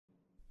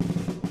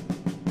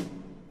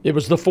It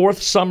was the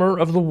fourth summer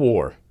of the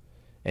war,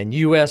 and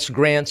U.S.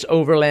 Grant's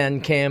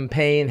Overland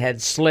Campaign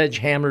had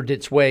sledgehammered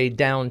its way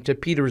down to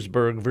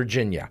Petersburg,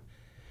 Virginia.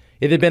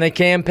 It had been a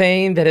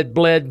campaign that had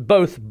bled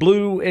both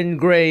blue and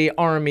gray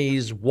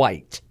armies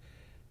white.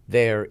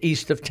 There,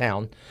 east of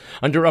town,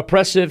 under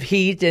oppressive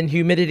heat and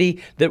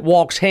humidity that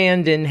walks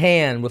hand in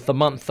hand with the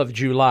month of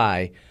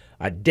July,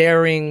 a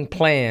daring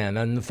plan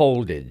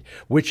unfolded,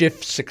 which,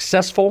 if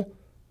successful,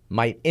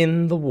 might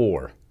end the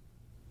war.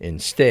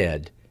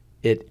 Instead,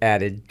 it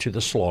added to the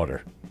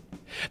slaughter.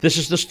 This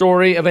is the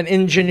story of an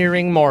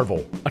engineering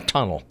marvel, a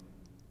tunnel.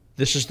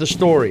 This is the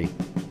story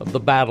of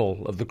the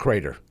Battle of the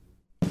Crater.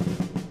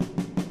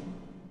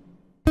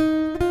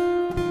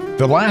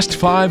 The last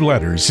 5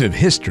 letters of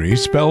history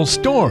spell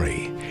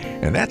story,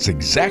 and that's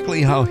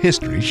exactly how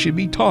history should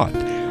be taught.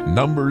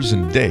 Numbers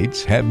and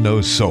dates have no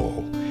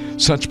soul.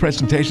 Such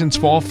presentations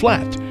fall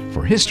flat,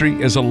 for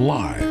history is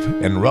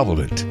alive and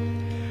relevant.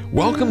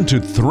 Welcome to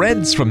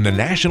Threads from the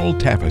National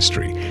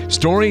Tapestry,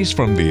 stories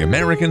from the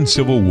American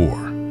Civil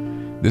War.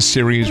 This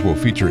series will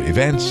feature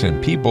events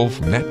and people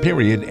from that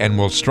period and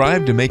will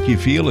strive to make you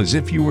feel as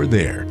if you were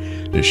there,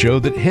 to show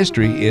that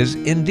history is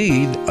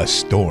indeed a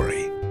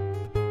story.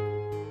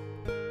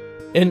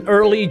 In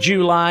early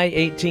July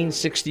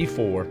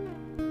 1864,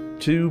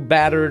 2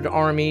 battered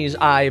armies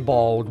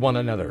eyeballed one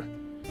another.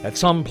 At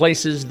some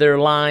places, their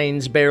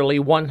lines barely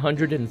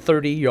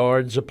 130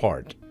 yards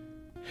apart.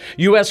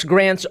 U.S.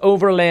 Grant's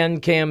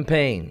Overland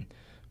Campaign,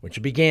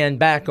 which began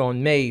back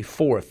on May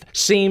 4th,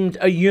 seemed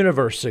a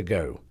universe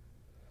ago.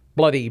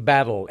 Bloody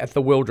battle at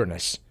the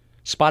Wilderness,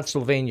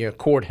 Spotsylvania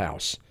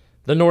Courthouse,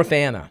 the North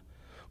Anna,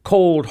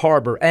 Cold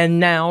Harbor, and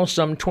now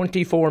some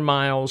 24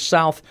 miles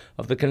south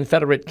of the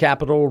Confederate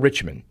capital,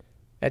 Richmond,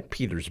 at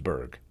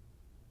Petersburg.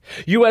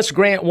 U.S.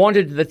 Grant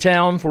wanted the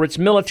town for its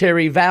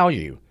military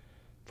value,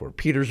 for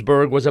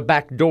Petersburg was a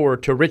back door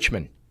to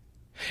Richmond.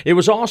 It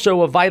was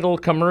also a vital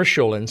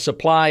commercial and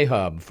supply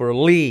hub for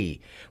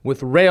Lee,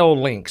 with rail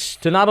links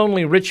to not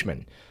only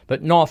Richmond,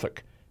 but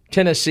Norfolk,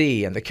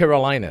 Tennessee, and the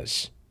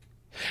Carolinas.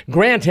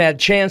 Grant had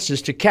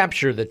chances to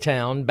capture the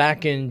town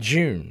back in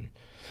June,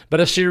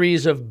 but a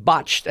series of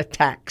botched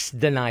attacks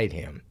denied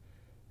him.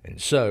 And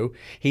so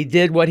he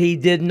did what he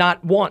did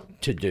not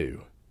want to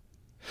do.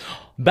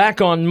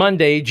 Back on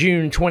Monday,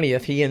 June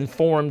 20th, he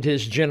informed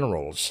his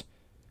generals,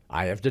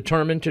 "I have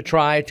determined to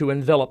try to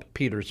envelop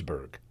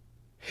Petersburg."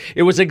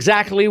 It was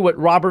exactly what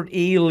Robert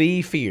E.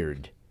 Lee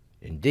feared.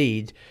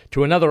 Indeed,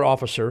 to another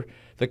officer,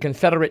 the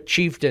Confederate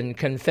chieftain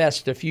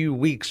confessed a few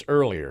weeks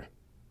earlier.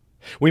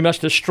 "We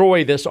must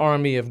destroy this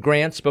army of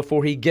Grant's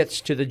before he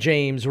gets to the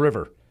James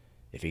River.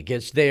 If he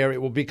gets there,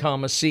 it will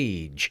become a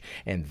siege,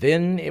 and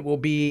then it will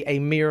be a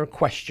mere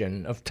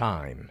question of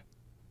time."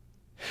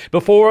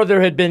 Before,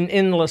 there had been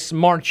endless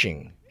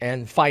marching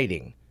and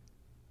fighting.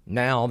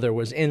 Now there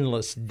was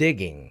endless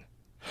digging,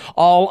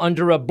 all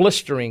under a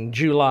blistering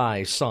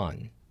July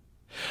sun.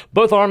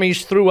 Both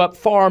armies threw up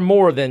far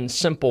more than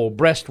simple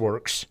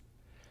breastworks.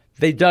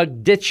 They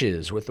dug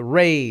ditches with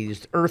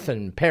raised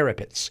earthen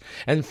parapets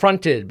and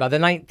fronted by the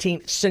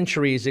 19th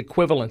century's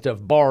equivalent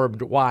of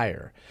barbed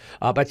wire,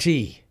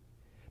 abattis,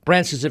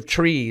 branches of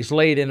trees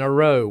laid in a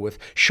row with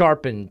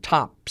sharpened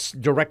tops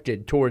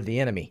directed toward the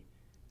enemy,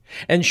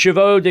 and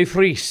chevaux de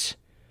frise,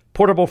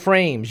 portable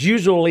frames,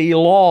 usually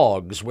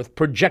logs with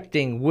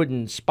projecting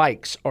wooden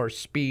spikes or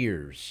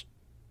spears.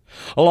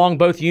 Along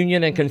both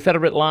Union and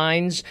Confederate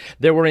lines,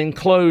 there were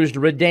enclosed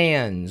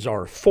redans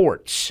or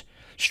forts,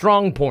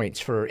 strong points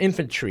for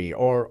infantry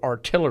or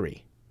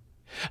artillery.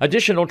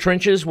 Additional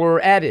trenches were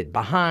added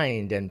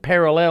behind and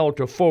parallel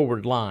to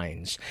forward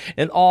lines,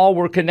 and all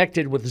were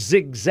connected with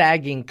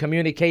zigzagging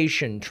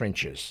communication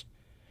trenches.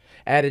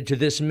 Added to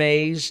this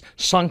maze,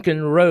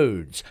 sunken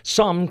roads,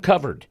 some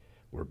covered,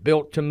 were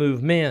built to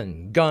move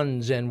men,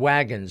 guns, and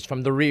wagons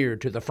from the rear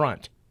to the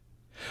front.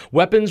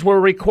 Weapons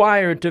were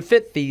required to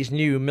fit these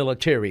new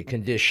military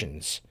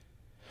conditions.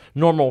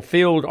 Normal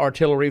field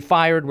artillery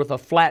fired with a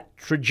flat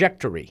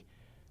trajectory,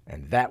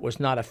 and that was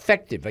not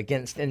effective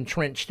against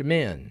entrenched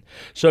men.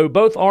 So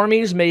both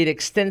armies made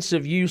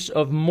extensive use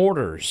of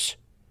mortars.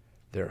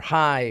 Their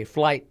high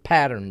flight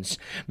patterns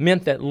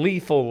meant that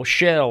lethal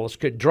shells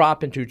could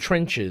drop into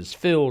trenches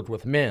filled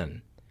with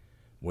men.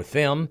 With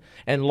them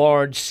and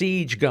large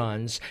siege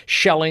guns,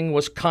 shelling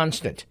was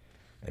constant,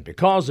 and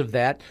because of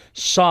that,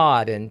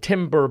 sod and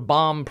timber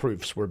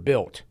bomb-proofs were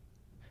built.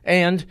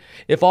 And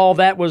if all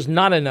that was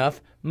not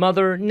enough,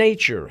 Mother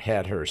Nature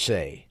had her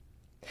say.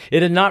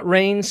 It had not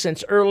rained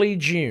since early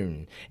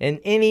June,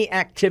 and any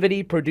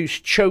activity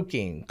produced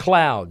choking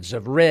clouds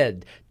of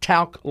red,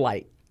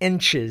 talc-like,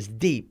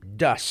 inches-deep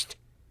dust.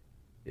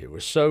 It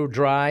was so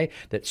dry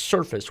that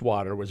surface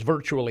water was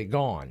virtually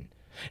gone,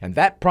 and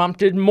that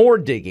prompted more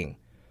digging,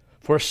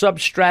 for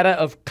substrata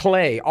of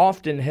clay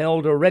often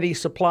held a ready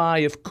supply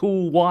of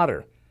cool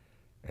water.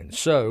 And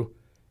so,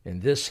 in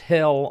this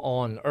hell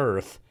on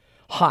earth,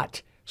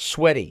 hot,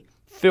 sweaty,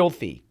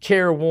 filthy,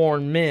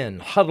 careworn men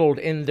huddled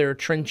in their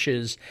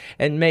trenches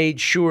and made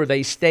sure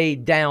they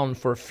stayed down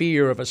for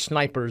fear of a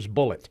sniper's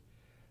bullet.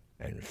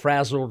 and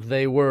frazzled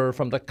they were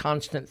from the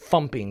constant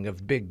thumping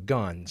of big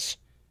guns.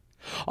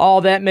 All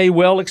that may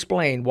well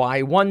explain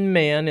why one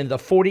man in the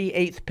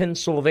 48th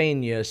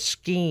Pennsylvania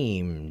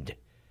schemed.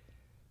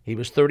 He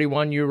was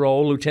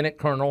 31-year-old Lieutenant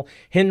Colonel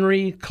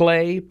Henry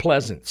Clay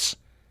Pleasants,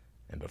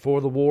 and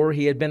before the war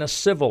he had been a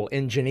civil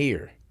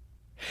engineer.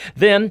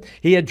 Then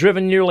he had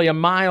driven nearly a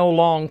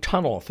mile-long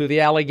tunnel through the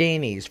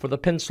Alleghenies for the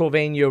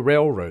Pennsylvania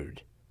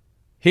Railroad.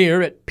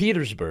 Here at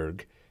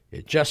Petersburg,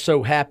 it just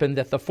so happened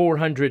that the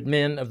 400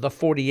 men of the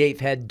 48th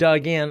had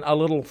dug in a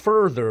little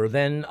further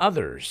than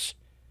others.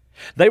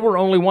 They were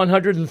only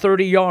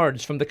 130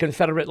 yards from the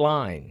Confederate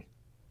line.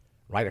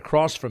 Right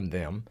across from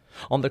them,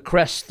 on the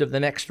crest of the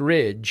next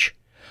ridge,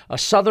 a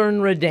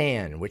Southern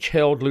redan which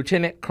held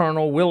Lieutenant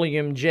Colonel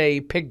William J.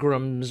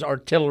 Pigram's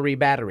artillery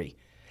battery,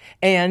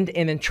 and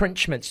in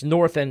entrenchments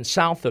north and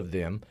south of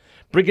them,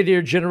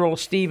 Brigadier General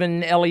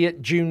Stephen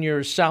Elliott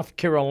Jr.'s South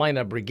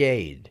Carolina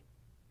Brigade.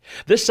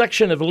 This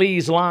section of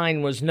Lee's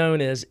line was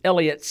known as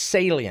Elliott's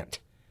Salient,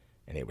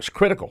 and it was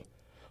critical,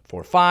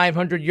 for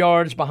 500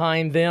 yards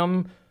behind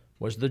them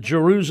was the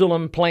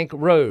Jerusalem Plank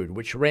Road,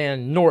 which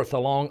ran north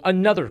along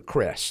another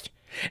crest,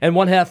 and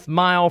 1/2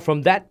 mile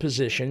from that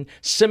position,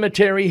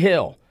 Cemetery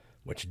Hill,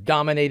 which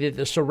dominated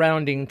the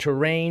surrounding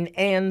terrain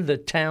and the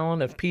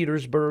town of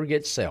Petersburg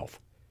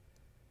itself.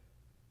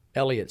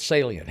 Elliott's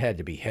Salient had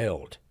to be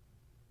held.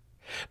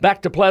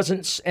 Back to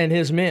Pleasants and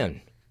his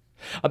men.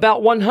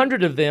 About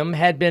 100 of them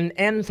had been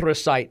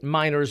anthracite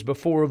miners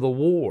before the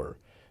war,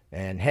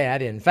 and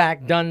had, in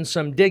fact, done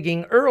some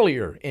digging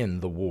earlier in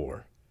the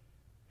war.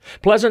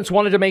 Pleasants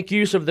wanted to make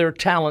use of their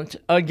talent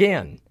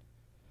again.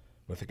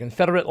 With the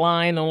Confederate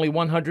line only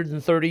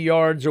 130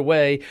 yards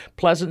away,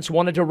 Pleasants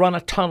wanted to run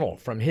a tunnel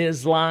from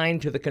his line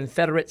to the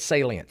Confederate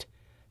salient,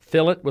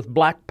 fill it with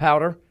black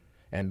powder,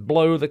 and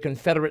blow the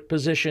Confederate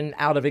position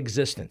out of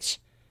existence.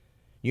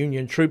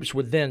 Union troops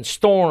would then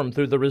storm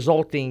through the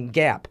resulting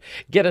gap,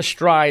 get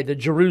astride the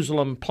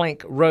Jerusalem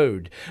Plank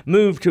Road,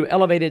 move to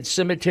elevated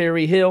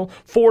Cemetery Hill,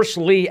 force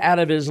Lee out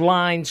of his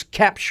lines,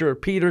 capture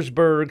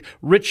Petersburg,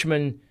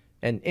 Richmond,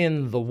 and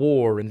end the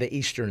war in the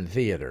Eastern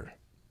Theater.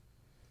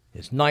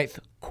 His Ninth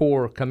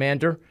Corps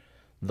commander,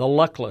 the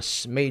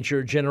luckless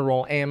Major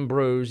General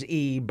Ambrose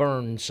E.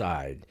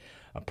 Burnside,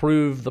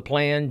 approved the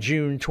plan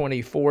June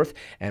 24th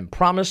and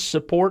promised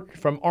support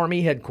from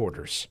Army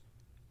headquarters.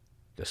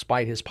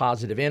 Despite his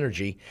positive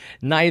energy,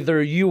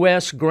 neither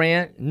U.S.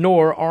 Grant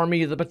nor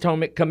Army of the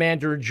Potomac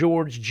Commander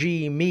George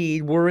G.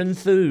 Meade were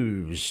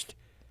enthused.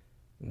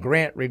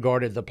 Grant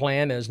regarded the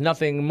plan as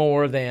nothing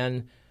more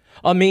than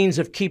a means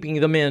of keeping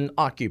the men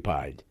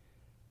occupied,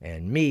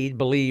 and Meade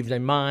believed a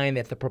mine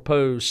at the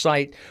proposed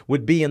site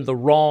would be in the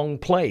wrong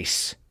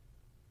place.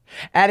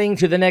 Adding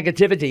to the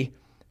negativity,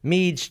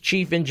 Meade's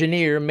chief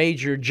engineer,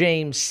 Major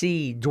James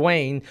C.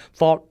 Duane,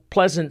 thought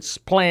Pleasant's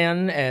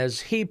plan,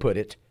 as he put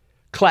it,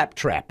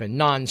 claptrap and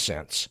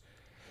nonsense,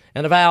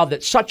 and avowed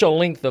that such a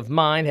length of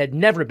mine had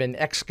never been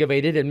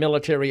excavated in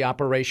military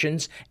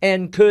operations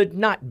and could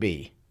not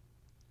be.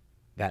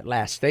 That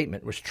last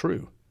statement was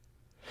true.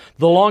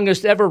 The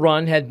longest ever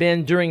run had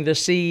been during the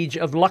siege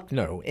of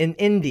Lucknow in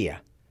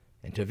India,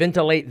 and to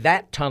ventilate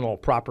that tunnel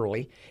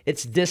properly,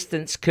 its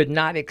distance could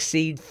not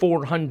exceed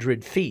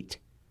 400 feet.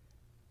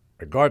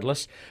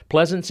 Regardless,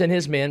 Pleasants and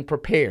his men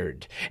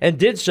prepared, and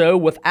did so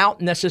without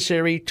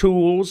necessary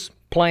tools,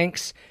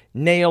 planks,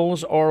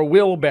 nails, or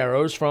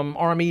wheelbarrows from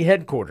Army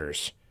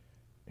headquarters.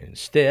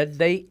 Instead,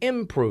 they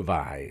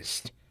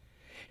improvised.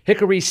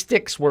 Hickory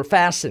sticks were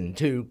fastened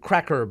to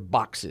cracker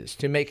boxes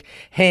to make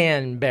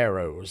hand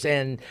barrows,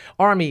 and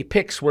Army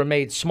picks were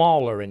made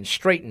smaller and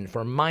straightened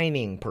for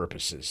mining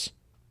purposes.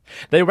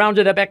 They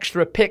rounded up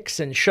extra picks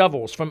and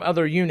shovels from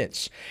other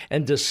units,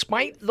 and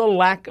despite the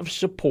lack of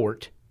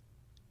support,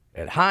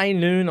 at high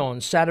noon on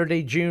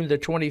Saturday, June the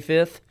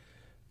 25th,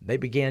 they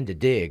began to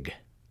dig.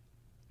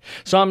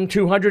 Some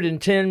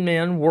 210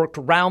 men worked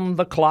round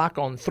the clock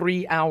on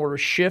 3-hour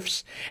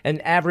shifts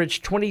and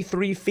averaged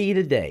 23 feet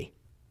a day.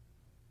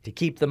 To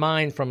keep the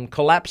mine from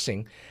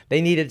collapsing,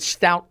 they needed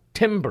stout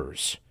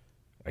timbers.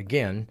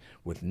 Again,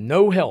 with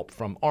no help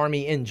from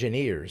Army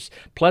engineers,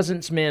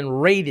 Pleasant's men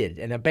raided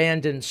an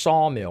abandoned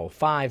sawmill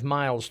 5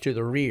 miles to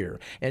the rear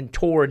and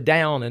tore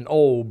down an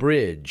old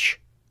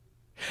bridge.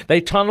 They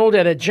tunneled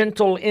at a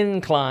gentle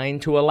incline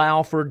to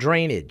allow for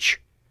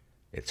drainage.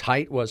 Its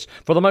height was,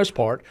 for the most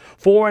part,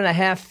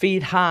 4.5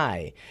 feet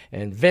high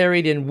and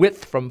varied in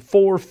width from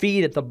 4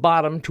 feet at the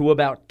bottom to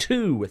about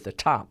 2 at the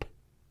top.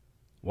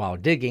 While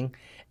digging,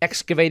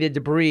 excavated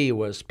debris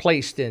was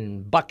placed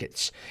in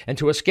buckets, and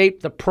to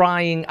escape the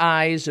prying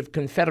eyes of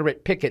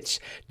Confederate pickets,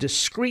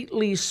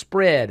 discreetly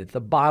spread at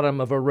the bottom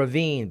of a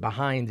ravine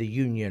behind the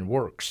Union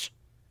works.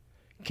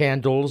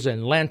 Candles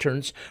and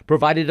lanterns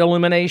provided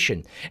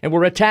illumination and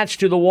were attached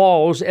to the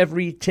walls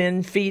every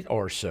 10 feet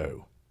or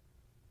so.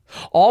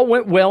 All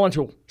went well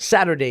until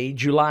Saturday,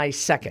 July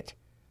 2nd,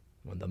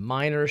 when the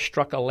miners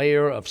struck a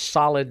layer of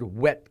solid,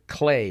 wet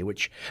clay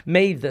which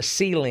made the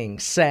ceiling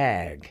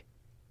sag.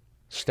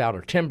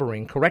 Stouter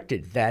timbering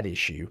corrected that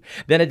issue.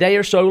 Then a day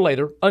or so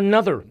later,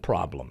 another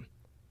problem.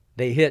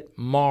 They hit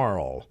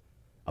marl,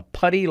 a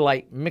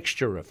putty-like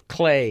mixture of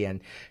clay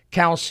and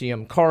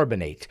calcium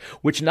carbonate,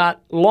 which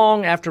not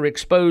long after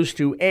exposed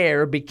to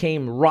air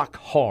became rock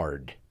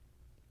hard.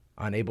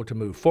 Unable to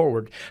move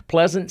forward,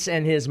 Pleasants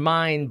and his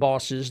mine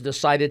bosses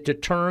decided to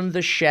turn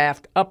the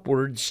shaft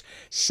upwards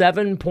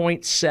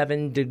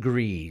 7.7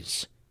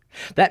 degrees.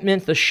 That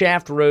meant the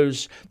shaft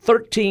rose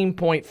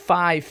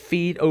 13.5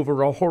 feet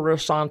over a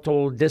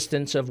horizontal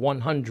distance of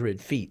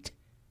 100 feet.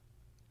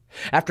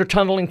 After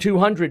tunneling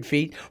 200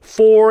 feet,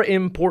 4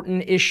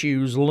 important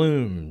issues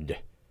loomed.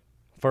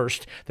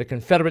 First, the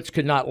Confederates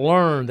could not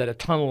learn that a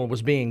tunnel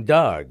was being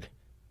dug.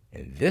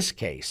 In this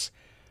case,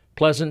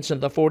 Pleasants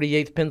and the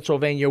 48th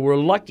Pennsylvania were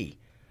lucky,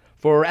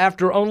 for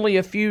after only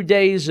a few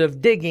days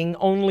of digging,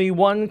 only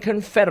one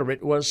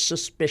Confederate was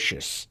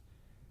suspicious.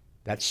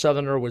 That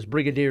Southerner was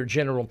Brigadier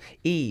General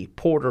E.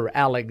 Porter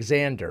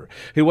Alexander,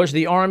 who was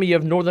the Army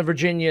of Northern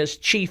Virginia's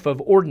chief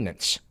of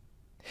ordnance.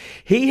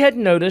 He had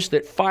noticed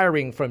that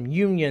firing from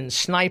Union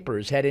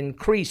snipers had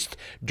increased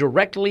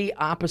directly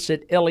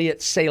opposite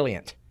Elliott's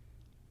salient.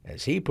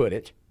 As he put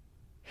it,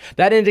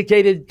 that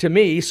indicated to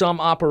me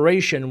some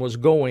operation was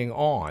going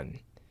on.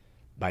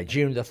 By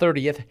June the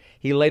 30th,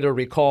 he later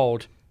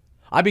recalled,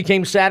 I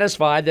became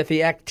satisfied that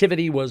the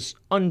activity was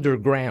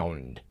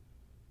underground.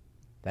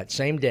 That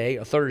same day,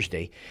 a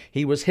Thursday,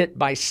 he was hit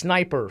by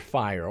sniper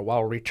fire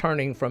while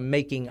returning from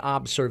making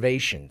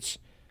observations.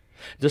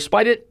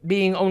 Despite it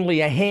being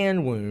only a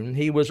hand wound,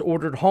 he was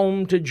ordered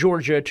home to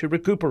Georgia to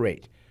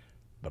recuperate.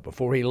 But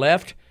before he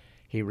left,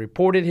 he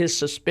reported his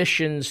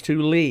suspicions to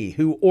Lee,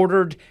 who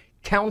ordered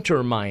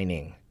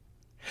countermining.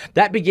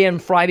 That began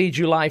Friday,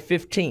 July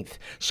 15th,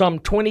 some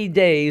 20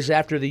 days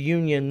after the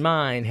Union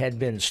mine had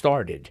been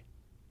started.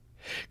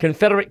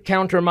 Confederate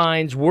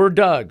countermines were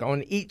dug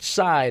on each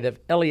side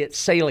of Elliott's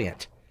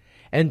salient,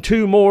 and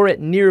 2 more at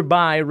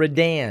nearby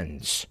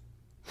redans.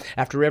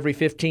 After every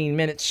 15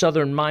 minutes,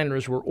 Southern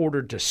miners were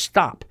ordered to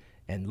stop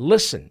and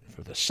listen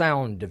for the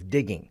sound of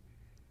digging.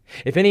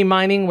 If any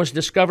mining was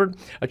discovered,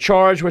 a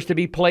charge was to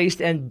be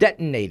placed and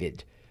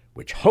detonated,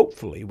 which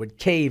hopefully would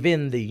cave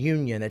in the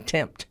Union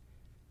attempt.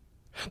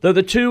 Though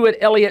the 2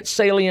 at Elliott's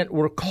salient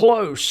were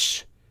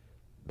close,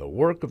 the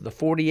work of the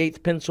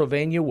 48th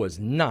Pennsylvania was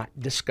not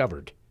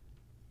discovered.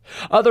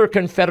 Other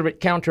Confederate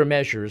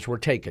countermeasures were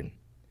taken.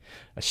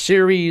 A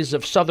series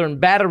of Southern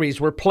batteries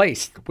were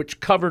placed,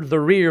 which covered the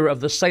rear of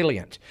the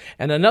salient,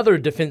 and another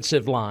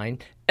defensive line,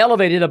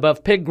 elevated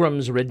above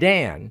Pegram's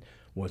redan,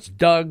 was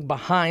dug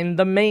behind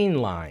the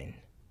main line.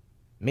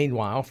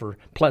 Meanwhile, for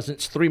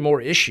Pleasants, 3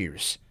 more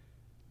issues: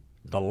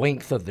 the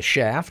length of the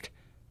shaft,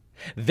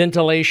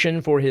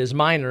 ventilation for his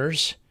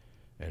miners,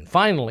 and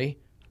finally,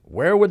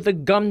 where would the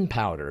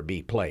gunpowder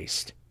be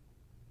placed?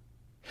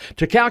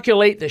 To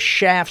calculate the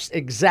shaft's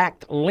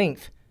exact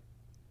length,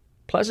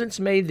 Pleasants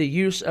made the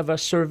use of a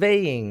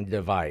surveying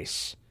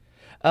device,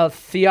 a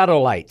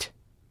theodolite,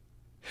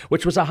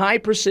 which was a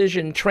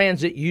high-precision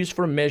transit used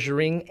for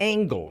measuring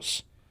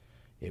angles.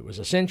 It was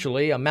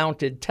essentially a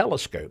mounted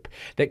telescope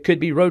that could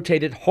be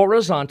rotated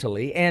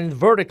horizontally and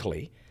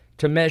vertically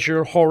to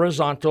measure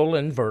horizontal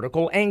and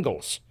vertical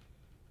angles.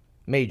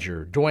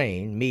 Major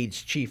Duane,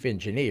 Meade's chief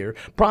engineer,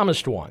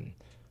 promised one,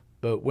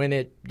 but when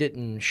it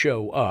didn't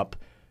show up,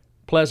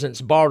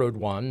 Pleasants borrowed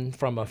one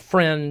from a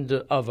friend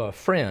of a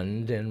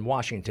friend in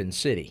Washington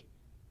City.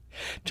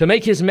 To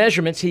make his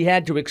measurements, he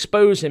had to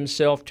expose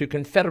himself to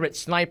Confederate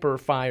sniper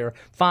fire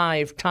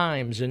 5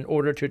 times in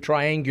order to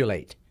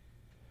triangulate.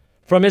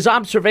 From his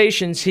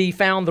observations, he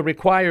found the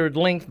required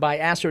length by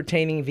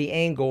ascertaining the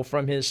angle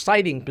from his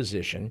sighting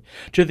position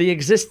to the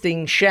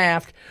existing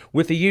shaft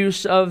with the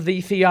use of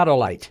the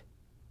theodolite.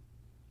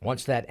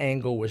 Once that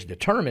angle was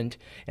determined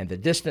and the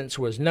distance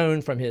was known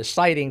from his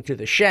sighting to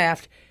the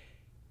shaft,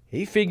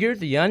 he figured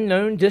the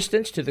unknown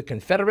distance to the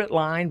Confederate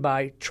line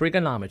by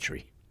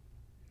trigonometry.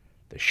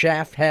 The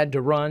shaft had to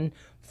run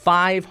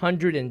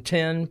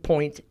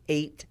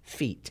 510.8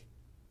 feet.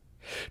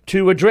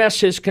 To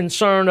address his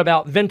concern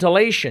about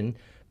ventilation,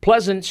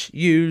 Pleasants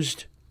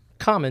used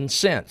common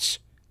sense.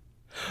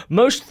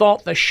 Most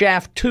thought the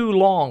shaft too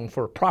long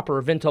for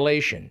proper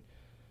ventilation,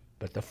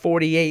 but the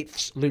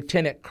 48th's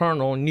lieutenant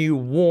colonel knew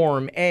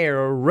warm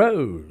air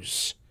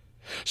rose.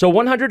 So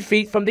 100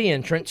 feet from the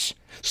entrance,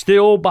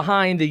 still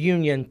behind the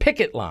Union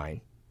picket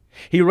line,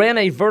 he ran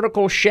a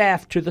vertical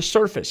shaft to the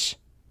surface.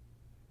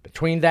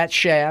 Between that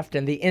shaft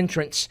and the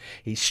entrance,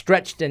 he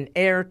stretched an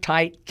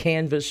airtight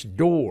canvas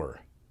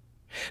door.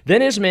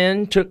 Then his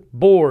men took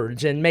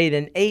boards and made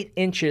an 8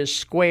 inches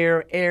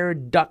square air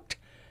duct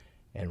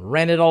and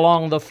ran it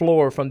along the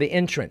floor from the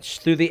entrance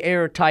through the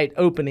airtight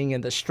opening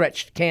in the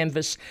stretched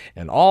canvas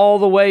and all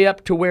the way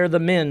up to where the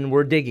men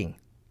were digging.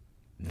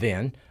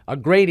 Then a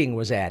grating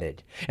was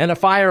added, and a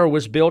fire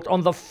was built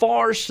on the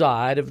far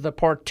side of the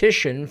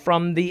partition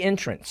from the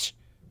entrance.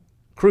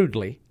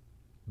 Crudely,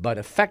 but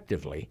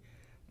effectively,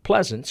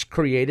 Pleasants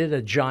created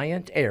a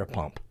giant air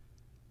pump.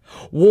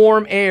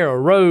 Warm air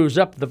rose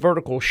up the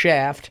vertical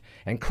shaft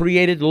and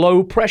created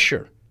low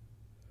pressure.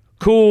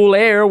 Cool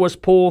air was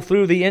pulled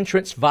through the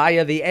entrance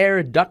via the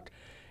air duct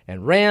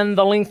and ran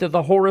the length of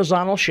the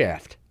horizontal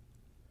shaft.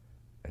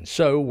 And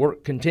so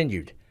work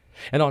continued.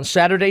 And on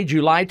Saturday,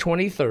 July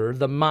 23rd,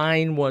 the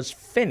mine was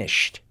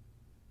finished.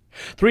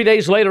 3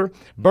 days later,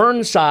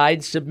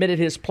 Burnside submitted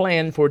his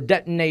plan for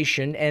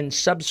detonation and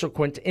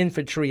subsequent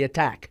infantry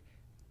attack.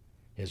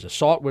 His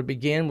assault would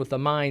begin with the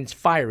mines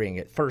firing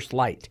at first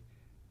light.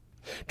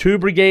 2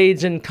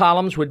 brigades and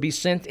columns would be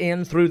sent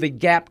in through the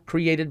gap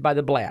created by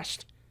the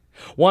blast.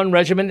 1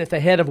 regiment at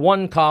the head of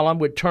 1 column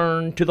would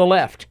turn to the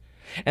left,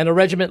 and a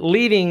regiment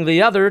leading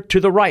the other to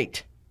the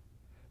right.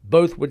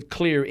 Both would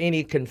clear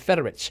any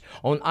Confederates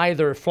on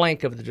either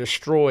flank of the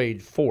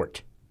destroyed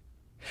fort.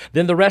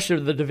 Then the rest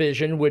of the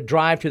division would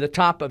drive to the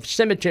top of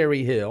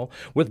Cemetery Hill,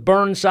 with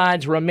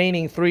Burnside's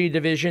remaining 3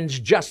 divisions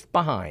just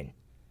behind.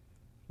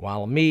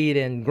 While Meade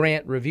and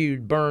Grant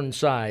reviewed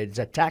Burnside's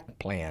attack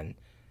plan,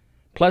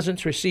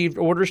 Pleasants received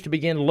orders to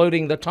begin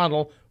loading the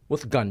tunnel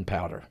with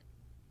gunpowder.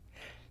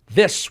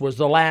 This was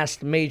the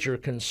last major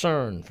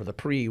concern for the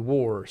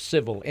pre-war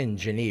civil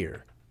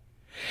engineer.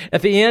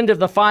 At the end of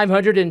the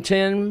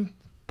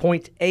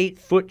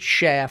 510.8-foot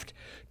shaft,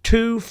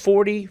 2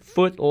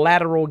 40-foot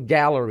lateral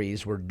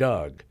galleries were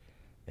dug,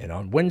 and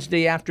on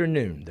Wednesday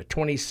afternoon, the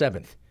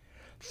 27th,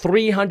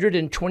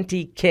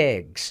 320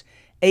 kegs,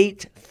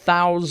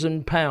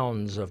 8,000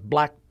 pounds of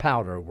black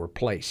powder were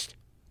placed.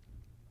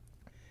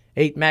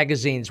 8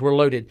 magazines were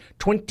loaded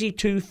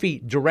 22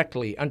 feet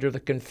directly under the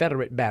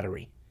Confederate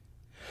battery.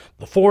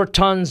 The 4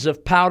 tons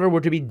of powder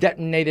were to be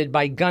detonated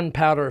by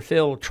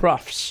gunpowder-filled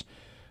troughs,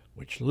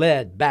 which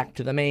led back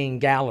to the main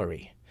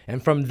gallery,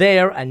 and from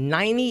there a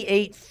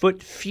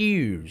 98-foot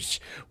fuse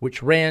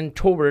which ran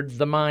toward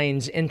the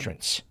mine's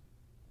entrance.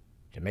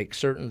 To make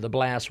certain the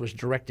blast was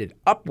directed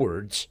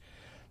upwards,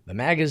 the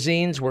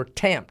magazines were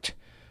tamped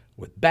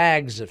with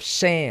bags of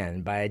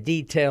sand by a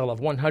detail of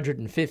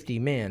 150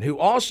 men, who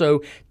also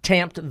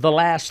tamped the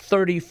last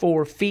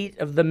 34 feet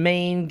of the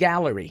main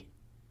gallery.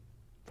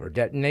 For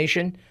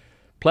detonation,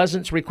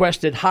 Pleasants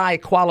requested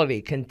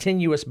high-quality,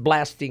 continuous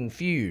blasting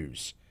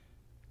fuse.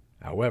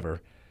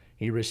 However,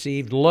 he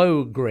received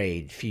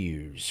low-grade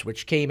fuse,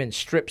 which came in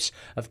strips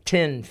of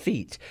 10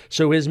 feet,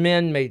 so his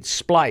men made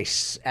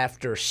splice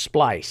after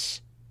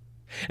splice.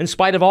 In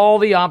spite of all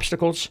the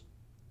obstacles,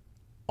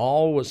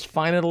 all was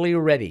finally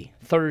ready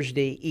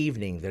Thursday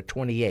evening, the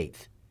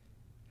 28th.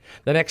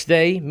 The next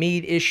day,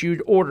 Meade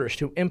issued orders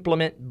to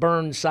implement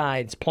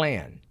Burnside's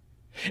plan.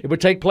 It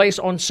would take place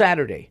on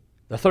Saturday,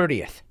 the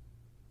 30th.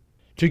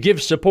 To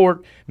give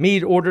support,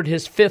 Meade ordered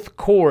his 5th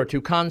Corps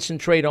to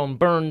concentrate on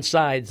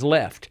Burnside's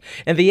left,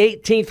 and the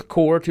 18th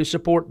Corps to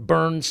support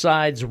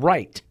Burnside's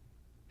right.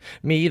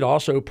 Meade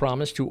also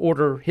promised to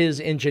order his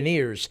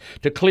engineers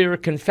to clear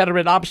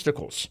Confederate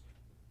obstacles,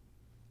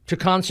 to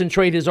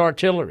concentrate his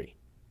artillery,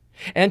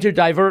 and to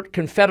divert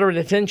Confederate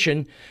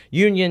attention.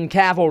 Union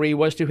cavalry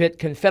was to hit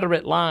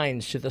Confederate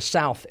lines to the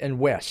south and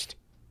west.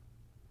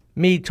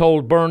 Meade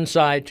told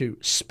Burnside to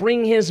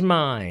spring his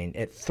mine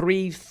at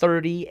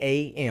 3:30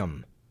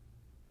 a.m.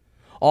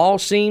 All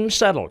seemed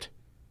settled.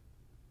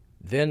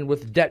 Then,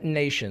 with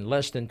detonation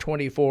less than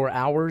 24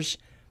 hours,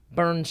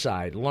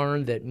 Burnside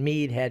learned that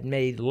Meade had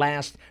made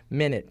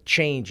last-minute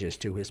changes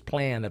to his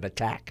plan of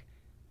attack.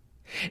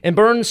 In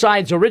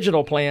Burnside's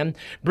original plan,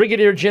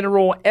 Brigadier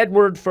General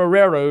Edward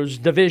Ferrero's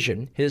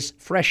division, his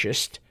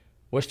freshest,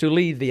 was to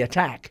lead the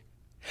attack.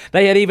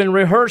 They had even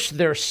rehearsed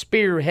their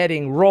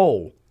spearheading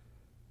role,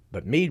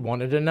 but Meade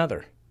wanted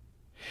another.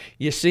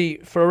 You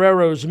see,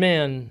 Ferrero's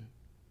men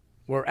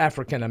were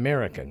African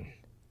American.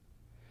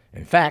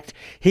 In fact,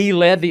 he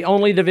led the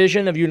only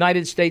division of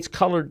United States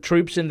colored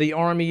troops in the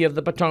Army of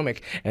the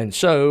Potomac, and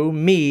so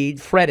Meade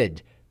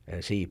fretted,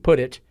 as he put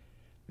it,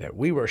 that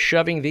we were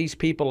shoving these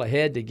people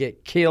ahead to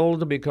get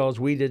killed because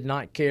we did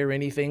not care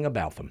anything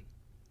about them.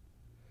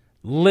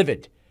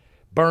 Livid,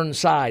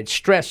 Burnside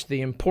stressed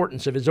the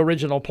importance of his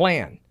original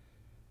plan.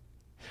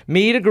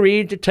 Meade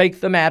agreed to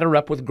take the matter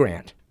up with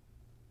Grant.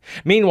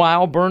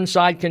 Meanwhile,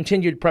 Burnside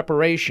continued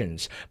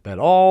preparations, but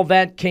all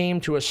that came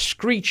to a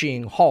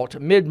screeching halt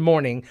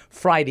mid-morning,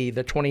 Friday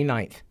the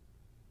 29th.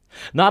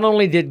 Not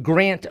only did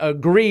Grant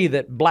agree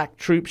that black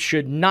troops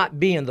should not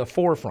be in the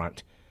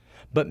forefront,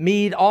 but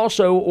Meade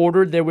also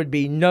ordered there would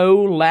be no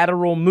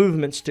lateral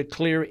movements to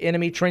clear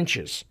enemy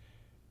trenches.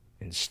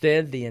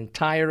 Instead, the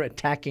entire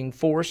attacking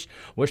force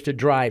was to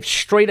drive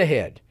straight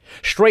ahead,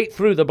 straight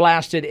through the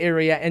blasted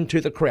area into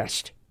the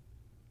crest.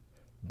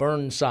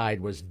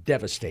 Burnside was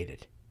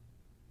devastated.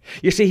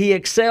 You see, he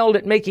excelled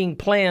at making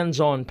plans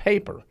on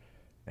paper,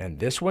 and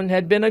this one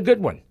had been a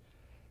good one.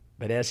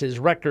 But as his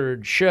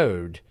record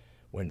showed,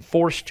 when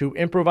forced to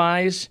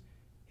improvise,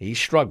 he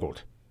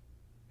struggled,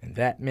 and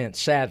that meant,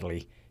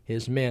 sadly,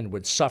 his men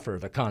would suffer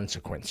the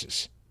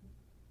consequences.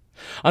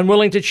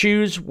 Unwilling to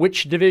choose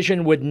which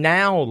division would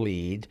now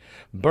lead,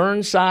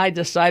 Burnside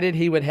decided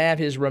he would have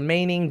his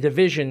remaining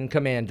division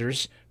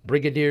commanders,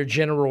 Brigadier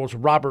Generals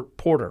Robert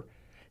Porter,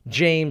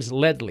 James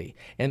Ledlie,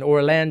 and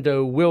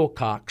Orlando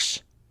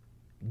Wilcox,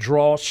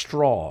 draw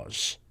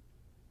straws.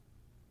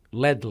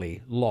 Ledlie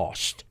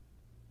lost.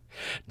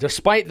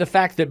 Despite the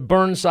fact that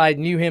Burnside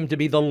knew him to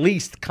be the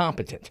least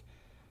competent,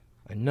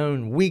 a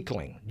known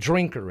weakling,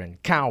 drinker,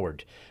 and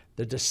coward,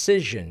 the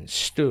decision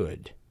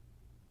stood.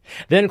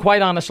 Then,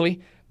 quite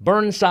honestly,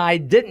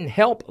 Burnside didn't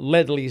help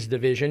Ledlie's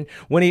division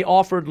when he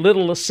offered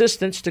little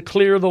assistance to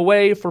clear the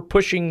way for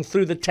pushing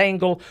through the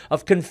tangle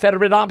of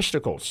Confederate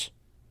obstacles.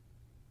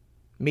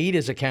 Meade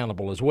is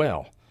accountable as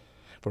well,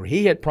 for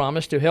he had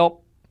promised to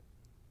help,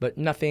 but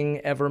nothing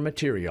ever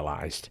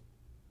materialized.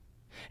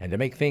 And to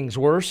make things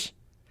worse,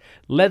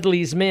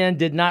 Ledlie's men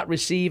did not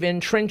receive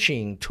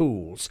entrenching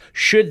tools,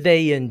 should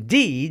they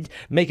indeed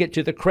make it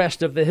to the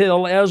crest of the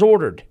hill as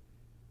ordered.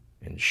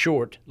 In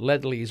short,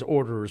 Ledlie's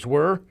orders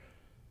were,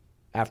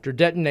 after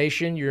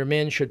detonation, your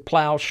men should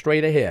plow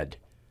straight ahead.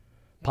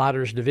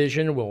 Potter's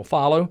division will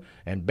follow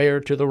and bear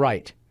to the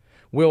right.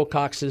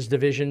 Wilcox's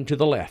division to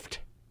the left.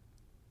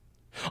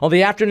 On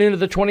the afternoon of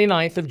the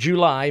 29th of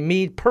July,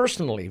 Meade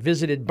personally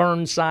visited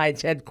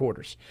Burnside's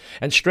headquarters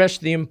and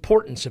stressed the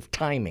importance of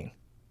timing.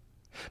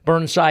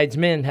 Burnside's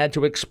men had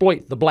to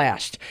exploit the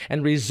blast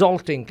and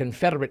resulting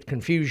Confederate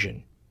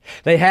confusion.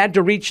 They had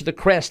to reach the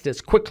crest as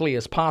quickly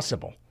as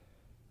possible.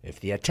 If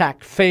the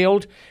attack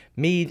failed,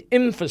 Meade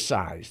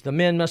emphasized the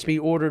men must be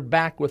ordered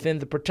back within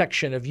the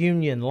protection of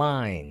Union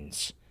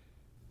lines.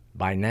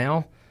 By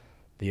now,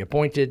 the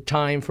appointed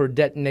time for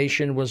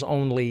detonation was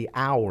only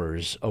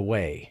hours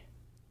away.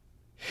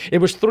 It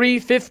was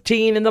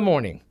 3:15 in the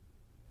morning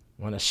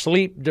when a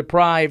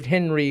sleep-deprived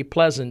Henry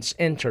Pleasants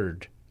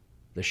entered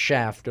the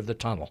shaft of the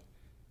tunnel.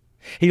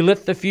 He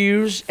lit the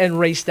fuse and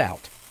raced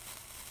out.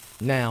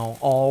 Now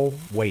all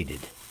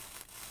waited.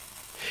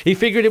 He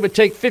figured it would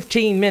take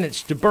 15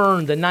 minutes to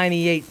burn the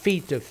 98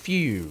 feet of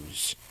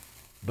fuse,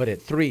 but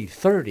at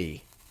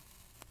 3:30,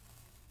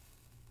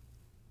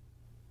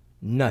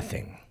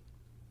 nothing.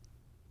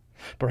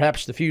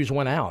 Perhaps the fuse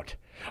went out,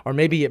 or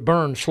maybe it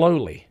burned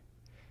slowly.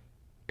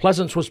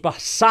 Pleasants was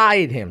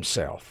beside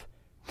himself.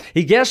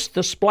 He guessed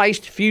the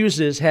spliced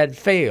fuses had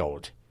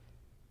failed.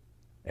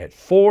 At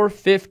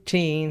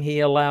 4:15, he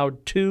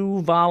allowed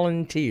 2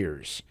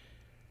 volunteers,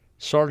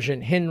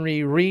 Sergeant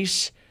Henry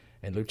Reese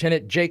and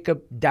Lieutenant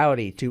Jacob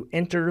Doughty, to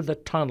enter the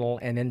tunnel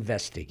and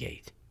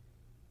investigate.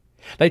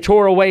 They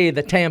tore away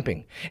the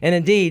tamping and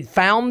indeed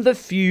found the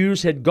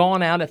fuse had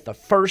gone out at the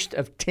first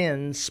of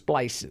 10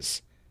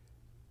 splices.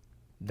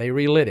 They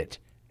relit it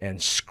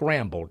and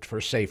scrambled for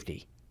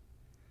safety.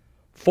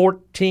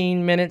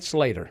 14 minutes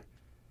later,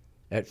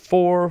 at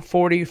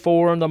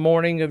 4:44 in the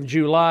morning of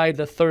July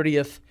the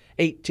 30th,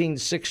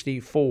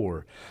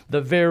 1864,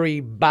 the very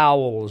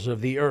bowels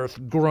of the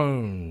earth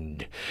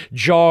groaned,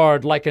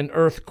 jarred like an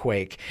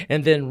earthquake,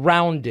 and then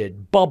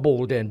rounded,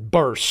 bubbled, and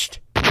burst.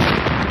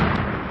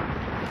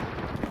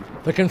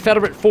 The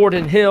Confederate fort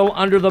and hill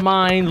under the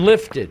mine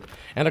lifted,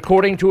 and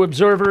according to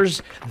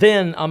observers,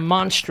 then a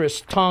monstrous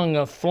tongue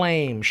of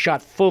flame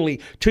shot fully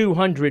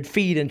 200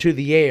 feet into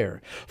the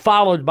air,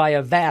 followed by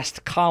a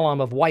vast column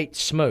of white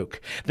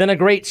smoke. Then a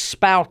great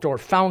spout or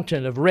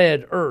fountain of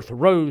red earth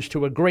rose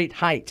to a great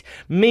height,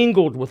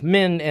 mingled with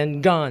men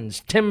and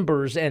guns,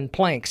 timbers and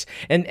planks,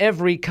 and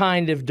every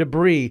kind of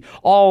debris,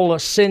 all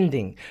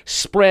ascending,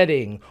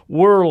 spreading,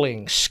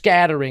 whirling,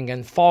 scattering,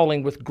 and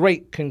falling with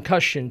great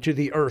concussion to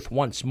the earth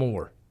once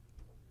more.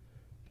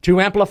 To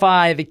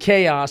amplify the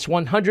chaos,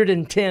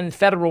 110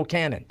 Federal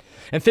cannon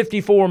and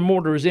 54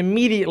 mortars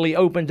immediately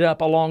opened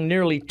up along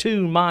nearly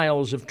 2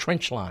 miles of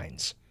trench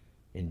lines.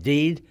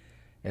 Indeed,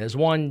 as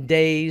one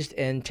dazed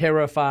and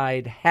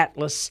terrified,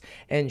 hatless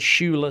and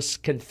shoeless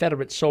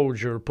Confederate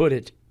soldier put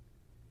it,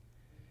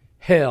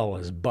 "Hell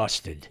is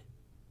busted."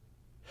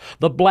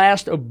 The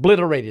blast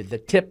obliterated the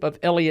tip of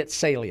Elliott's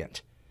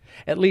salient.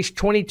 At least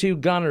 22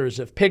 gunners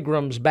of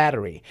Pigram's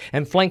battery,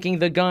 and flanking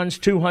the guns,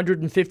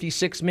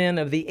 256 men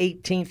of the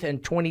 18th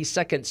and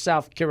 22nd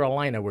South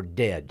Carolina were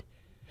dead.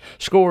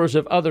 Scores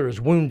of others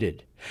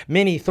wounded,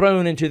 many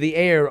thrown into the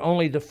air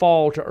only to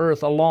fall to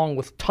earth along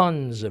with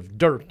tons of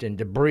dirt and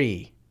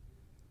debris.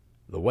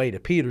 The way to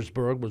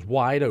Petersburg was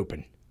wide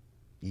open.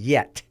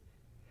 Yet,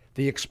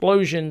 the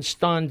explosion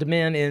stunned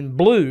men in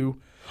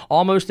blue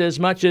almost as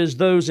much as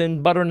those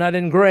in butternut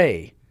and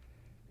gray.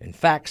 In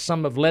fact,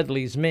 some of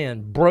Ledlie's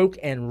men broke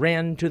and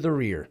ran to the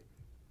rear.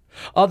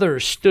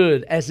 Others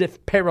stood as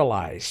if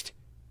paralyzed.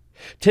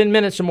 10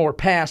 minutes or more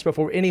passed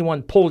before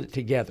anyone pulled it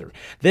together.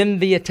 Then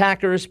the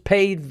attackers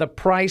paid the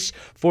price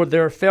for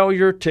their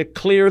failure to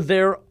clear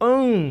their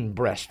own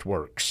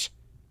breastworks.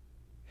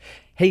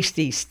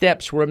 Hasty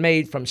steps were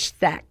made from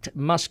stacked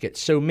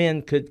muskets so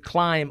men could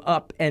climb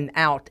up and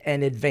out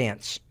and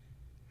advance.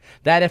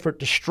 That effort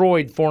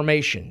destroyed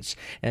formations,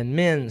 and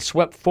men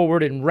swept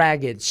forward in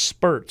ragged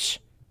spurts.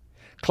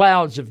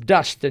 Clouds of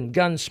dust and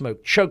gun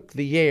smoke choked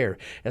the air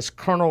as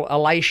Colonel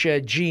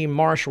Elisha G.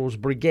 Marshall's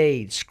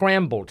brigade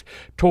scrambled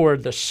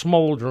toward the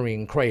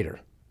smoldering crater.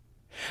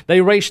 They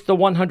raced the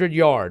 100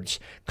 yards,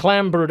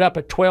 clambered up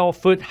a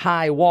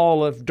 12-foot-high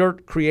wall of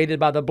dirt created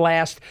by the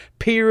blast,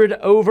 peered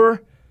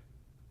over,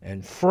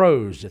 and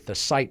froze at the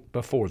sight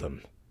before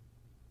them.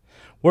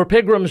 Where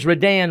Pigram's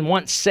redan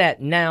once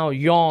sat now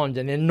yawned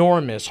an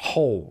enormous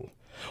hole.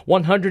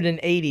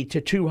 180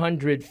 to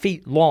 200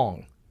 feet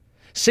long,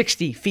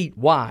 60 feet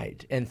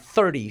wide, and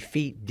 30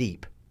 feet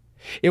deep.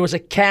 It was a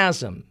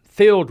chasm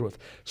filled with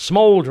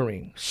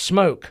smoldering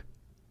smoke,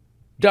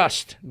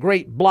 dust,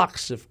 great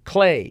blocks of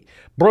clay,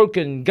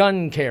 broken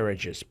gun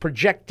carriages,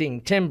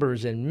 projecting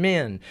timbers, and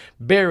men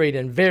buried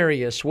in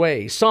various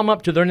ways, some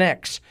up to their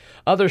necks,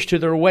 others to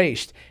their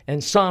waist,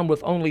 and some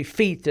with only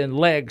feet and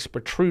legs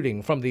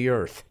protruding from the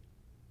earth.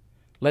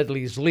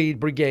 Ledlie's lead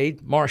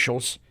brigade,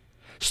 marshals,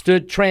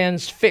 stood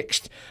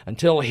transfixed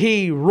until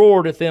he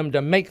roared at them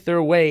to make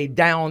their way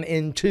down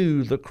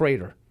into the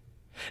crater.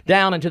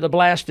 Down into the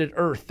blasted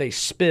earth they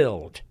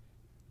spilled.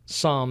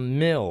 Some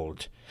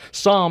milled.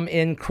 Some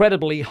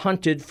incredibly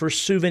hunted for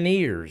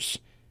souvenirs.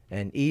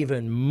 And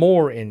even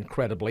more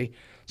incredibly,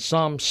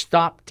 some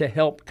stopped to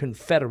help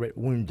Confederate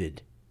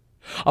wounded.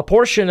 A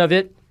portion of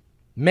it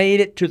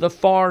made it to the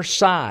far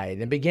side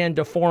and began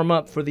to form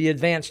up for the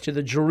advance to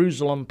the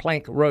Jerusalem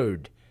Plank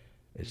Road.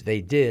 As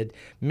they did,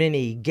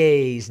 many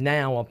gazed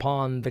now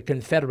upon the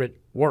Confederate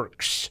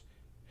works.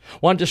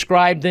 One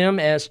described them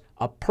as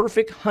a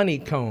perfect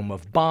honeycomb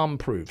of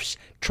bomb-proofs,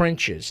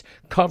 trenches,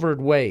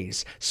 covered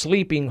ways,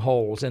 sleeping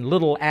holes, and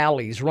little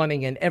alleys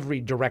running in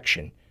every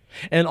direction,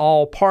 and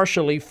all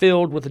partially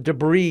filled with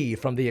debris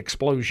from the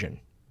explosion.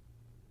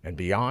 And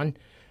beyond,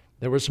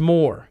 there was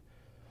more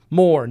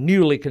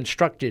newly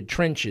constructed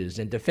trenches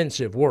and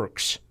defensive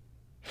works.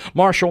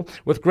 Marshall,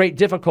 with great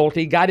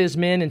difficulty, got his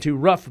men into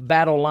rough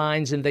battle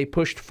lines, and they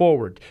pushed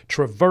forward,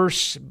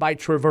 traverse by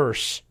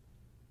traverse.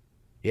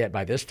 Yet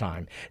by this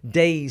time,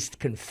 dazed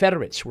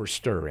Confederates were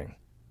stirring.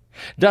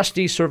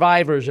 Dusty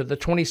survivors of the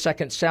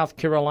 22nd South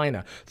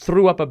Carolina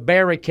threw up a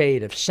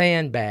barricade of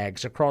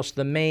sandbags across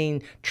the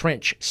main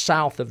trench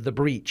south of the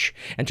breach,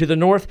 and to the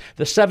north,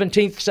 the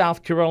 17th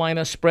South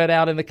Carolina spread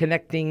out in the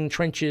connecting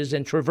trenches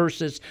and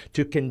traverses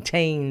to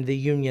contain the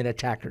Union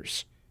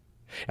attackers.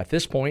 At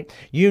this point,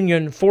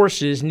 Union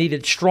forces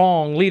needed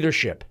strong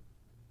leadership,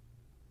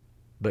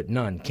 but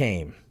none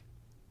came.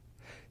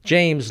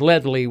 James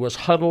Ledlie was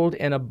huddled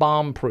in a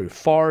bomb-proof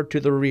far to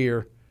the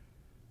rear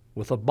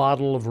with a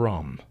bottle of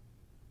rum.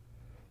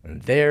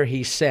 And there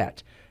he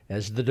sat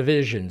as the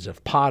divisions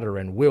of Potter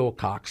and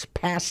Wilcox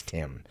passed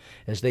him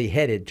as they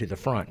headed to the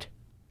front.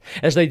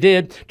 As they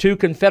did, 2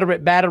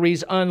 Confederate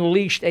batteries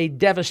unleashed a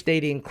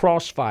devastating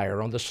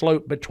crossfire on the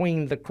slope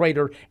between the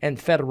crater and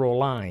Federal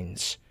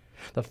lines.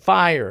 The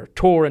fire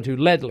tore into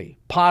Ledlie,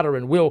 Potter,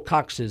 and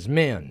Wilcox's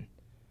men.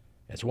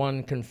 As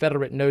one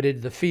Confederate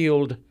noted, the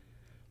field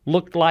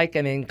looked like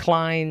an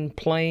inclined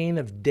plane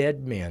of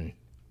dead men.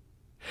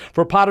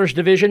 For Potter's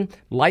division,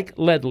 like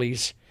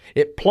Ledlie's,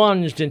 it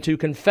plunged into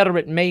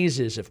Confederate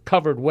mazes of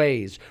covered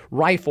ways,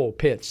 rifle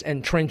pits,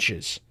 and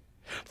trenches.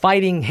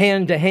 Fighting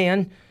hand to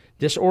hand,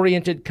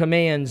 disoriented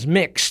commands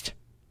mixed.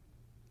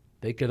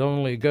 They could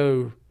only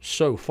go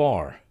so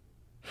far.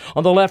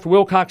 On the left,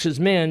 Wilcox's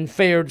men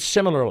fared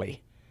similarly.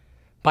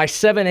 By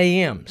 7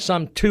 a.m.,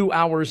 some 2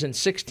 hours and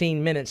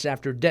 16 minutes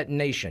after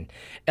detonation,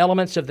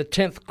 elements of the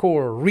 10th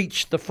Corps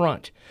reached the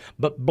front,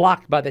 but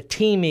blocked by the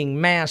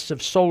teeming mass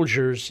of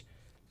soldiers,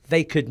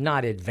 they could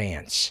not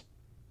advance.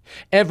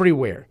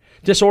 Everywhere,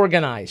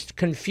 disorganized,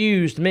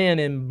 confused men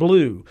in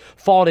blue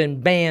fought in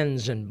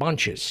bands and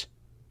bunches.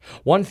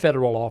 One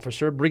Federal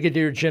officer,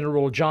 Brigadier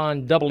General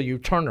John W.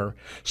 Turner,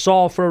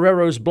 saw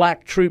Ferrero's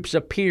black troops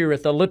appear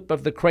at the lip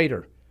of the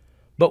crater,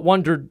 but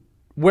wondered,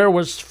 where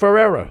was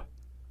Ferrero?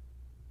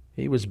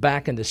 He was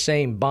back in the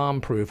same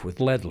bomb-proof with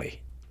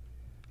Ledlie,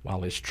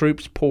 while his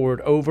troops poured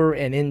over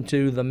and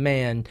into the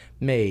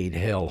man-made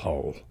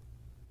hellhole.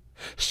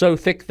 So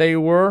thick they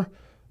were,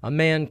 a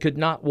man could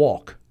not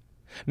walk.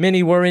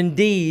 Many were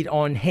indeed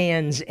on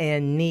hands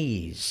and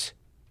knees.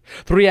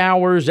 3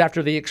 hours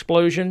after the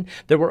explosion,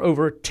 there were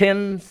over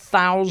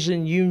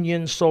 10,000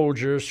 Union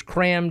soldiers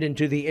crammed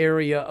into the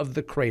area of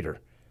the crater.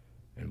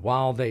 And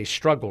while they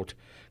struggled,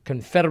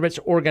 Confederates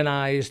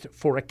organized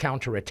for a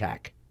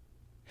counterattack.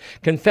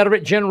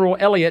 Confederate General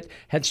Elliott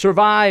had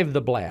survived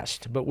the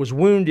blast, but was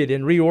wounded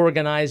in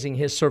reorganizing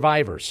his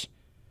survivors.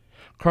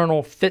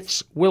 Colonel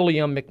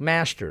Fitzwilliam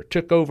McMaster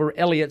took over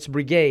Elliott's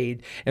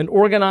brigade and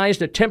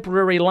organized a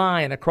temporary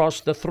line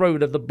across the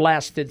throat of the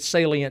blasted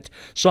salient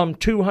some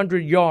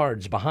 200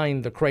 yards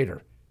behind the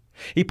crater.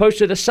 He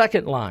posted a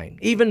second line,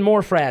 even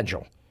more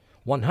fragile,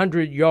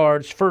 100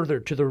 yards further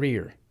to the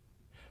rear.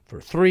 For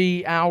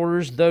 3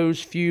 hours,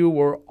 those few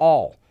were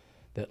all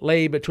that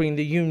lay between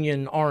the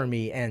Union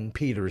Army and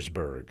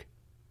Petersburg.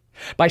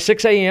 By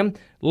 6 a.m.,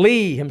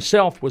 Lee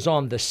himself was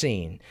on the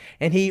scene,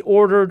 and he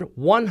ordered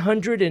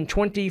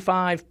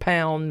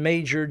 125-pound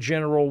Major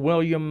General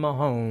William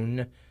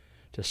Mahone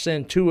to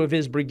send 2 of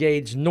his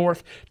brigades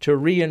north to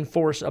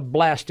reinforce a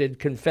blasted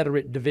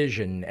Confederate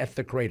division at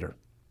the crater.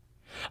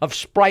 Of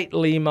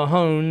sprightly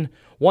Mahone,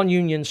 one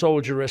Union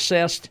soldier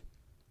assessed,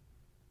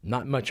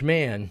 "Not much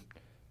man,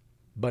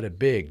 but a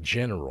big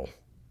general."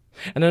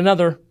 And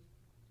another,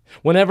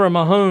 "Whenever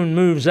Mahone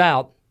moves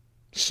out,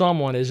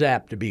 someone is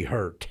apt to be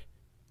hurt."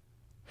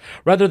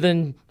 Rather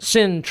than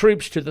send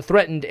troops to the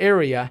threatened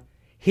area,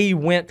 he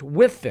went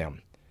with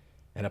them,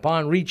 and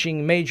upon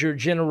reaching Major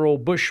General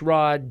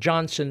Bushrod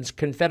Johnson's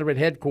Confederate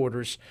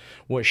headquarters,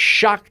 was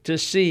shocked to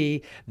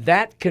see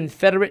that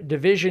Confederate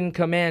division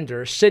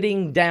commander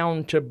sitting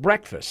down to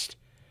breakfast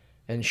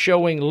and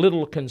showing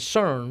little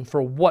concern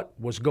for what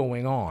was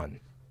going on.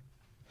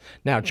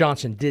 Now,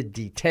 Johnson did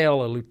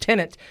detail a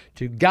lieutenant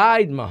to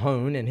guide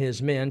Mahone and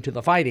his men to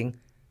the fighting,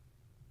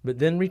 but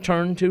then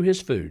returned to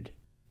his food.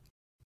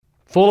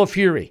 Full of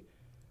fury,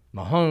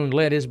 Mahone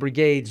led his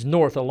brigades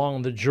north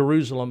along the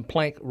Jerusalem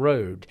Plank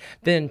Road,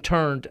 then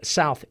turned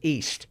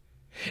southeast.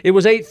 It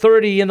was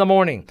 8:30 in the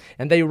morning,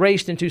 and they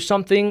raced into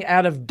something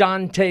out of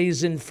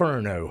Dante's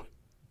Inferno.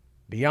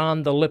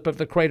 Beyond the lip of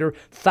the crater,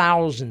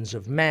 thousands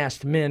of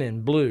masked men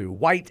in blue,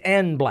 white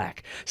and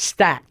black,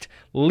 stacked,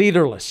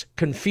 leaderless,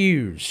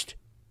 confused.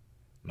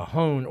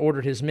 Mahone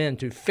ordered his men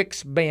to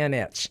fix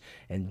bayonets,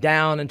 and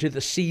down into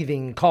the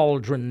seething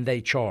cauldron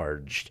they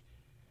charged.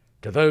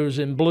 To those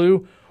in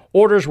blue,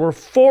 orders were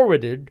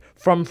forwarded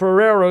from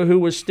Ferrero, who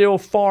was still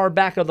far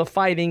back of the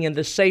fighting in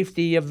the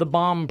safety of the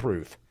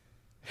bomb-proof.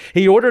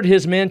 He ordered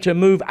his men to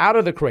move out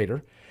of the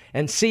crater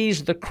and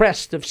seize the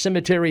crest of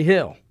Cemetery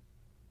Hill.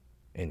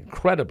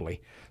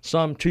 Incredibly,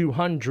 some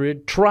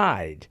 200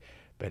 tried,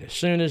 but as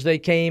soon as they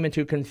came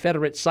into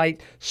Confederate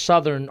sight,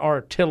 Southern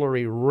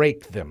artillery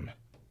raked them.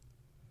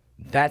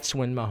 That's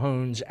when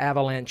Mahone's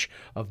avalanche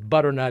of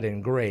butternut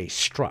and gray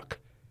struck.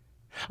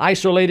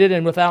 Isolated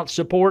and without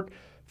support,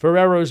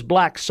 Ferrero's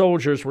black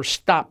soldiers were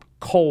stopped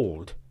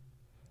cold.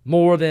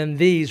 More than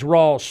these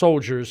raw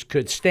soldiers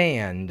could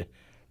stand,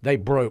 they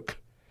broke,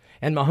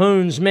 and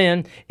Mahone's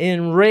men,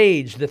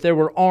 enraged that there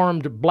were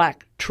armed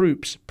black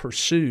troops,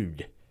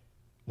 pursued.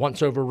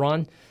 Once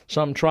overrun,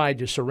 some tried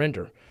to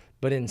surrender,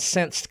 but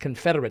incensed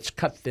Confederates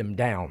cut them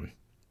down.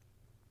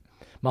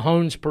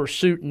 Mahone's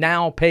pursuit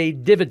now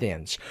paid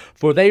dividends,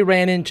 for they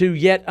ran into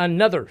yet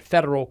another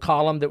Federal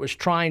column that was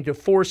trying to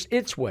force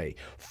its way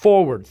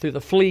forward through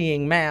the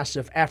fleeing mass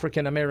of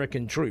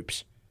African-American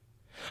troops.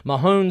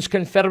 Mahone's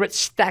Confederates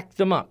stacked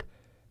them up,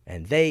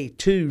 and they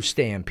too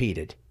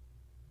stampeded.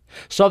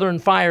 Southern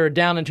fire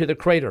down into the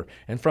crater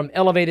and from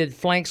elevated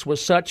flanks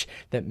was such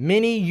that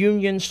many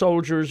Union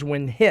soldiers,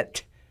 when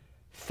hit,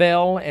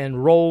 fell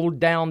and rolled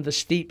down the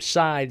steep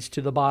sides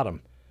to the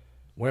bottom,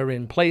 where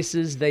in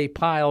places they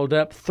piled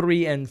up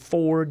 3 and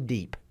 4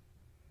 deep.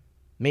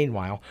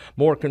 Meanwhile,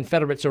 more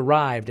Confederates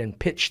arrived and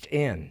pitched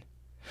in.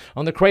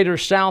 On the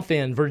crater's south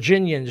end,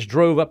 Virginians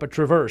drove up a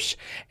traverse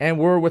and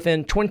were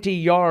within 20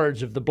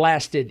 yards of the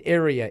blasted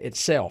area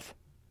itself.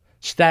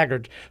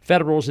 Staggered,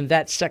 Federals in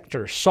that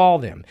sector saw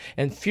them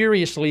and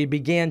furiously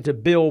began to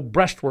build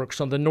breastworks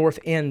on the north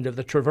end of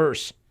the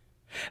traverse.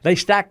 They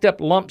stacked up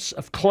lumps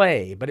of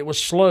clay, but it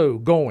was slow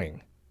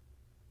going.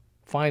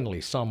 Finally,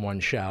 someone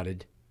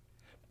shouted,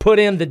 "Put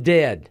in the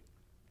dead!"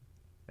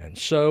 And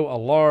so a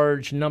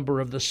large number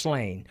of the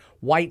slain,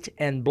 white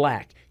and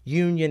black,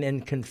 Union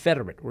and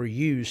Confederate, were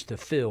used to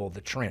fill the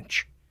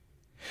trench.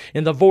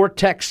 In the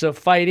vortex of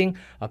fighting,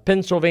 a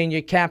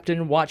Pennsylvania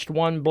captain watched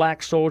one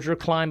black soldier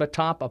climb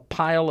atop a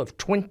pile of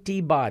 20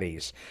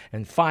 bodies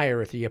and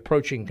fire at the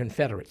approaching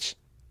Confederates.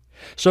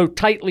 So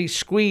tightly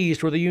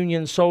squeezed were the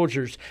Union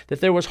soldiers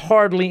that there was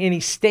hardly any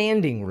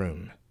standing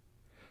room.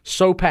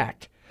 So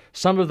packed,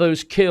 some of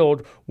those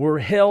killed were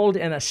held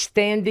in a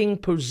standing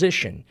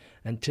position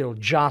until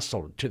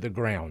jostled to the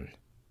ground.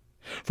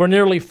 For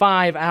nearly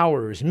 5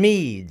 hours,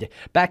 Meade,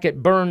 back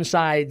at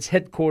Burnside's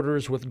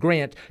headquarters with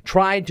Grant,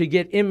 tried to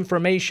get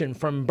information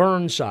from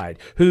Burnside,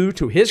 who,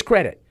 to his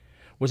credit,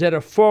 was at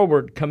a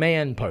forward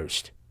command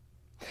post.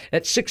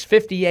 At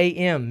 6:50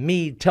 a.m.,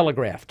 Meade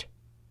telegraphed,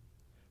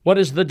 "What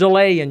is the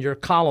delay in your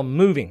column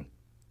moving?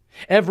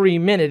 Every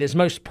minute is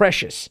most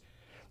precious.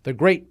 The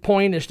great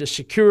point is to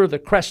secure the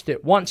crest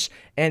at once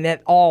and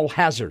at all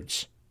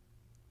hazards."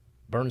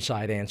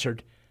 Burnside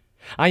answered,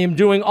 "I am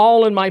doing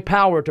all in my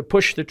power to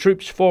push the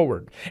troops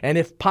forward, and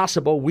if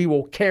possible, we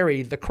will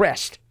carry the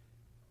crest."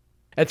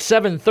 At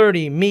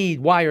 7:30, Meade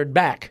wired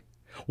back,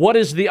 "What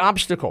is the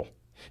obstacle?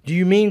 Do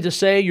you mean to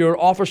say your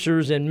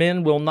officers and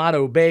men will not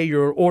obey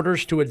your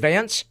orders to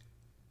advance?"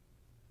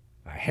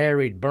 A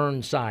harried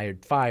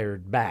Burnside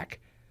fired back,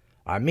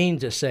 "I mean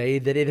to say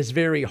that it is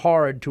very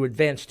hard to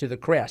advance to the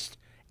crest,"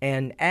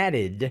 and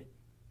added,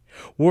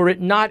 "Were it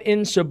not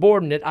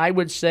insubordinate, I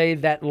would say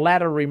that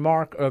latter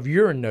remark of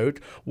your note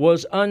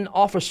was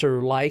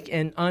unofficer-like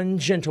and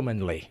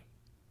ungentlemanly."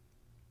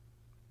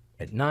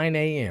 At 9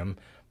 a.m.,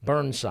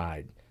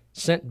 Burnside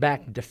sent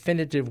back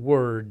definitive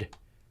word,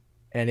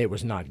 and it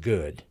was not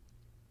good.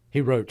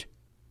 He wrote,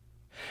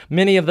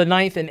 "Many of the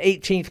 9th and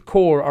 18th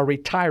Corps are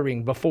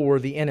retiring before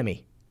the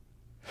enemy."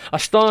 A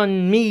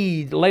stunned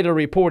Meade later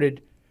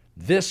reported,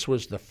 "This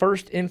was the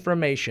first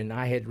information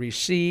I had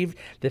received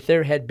that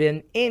there had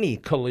been any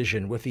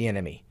collision with the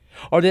enemy,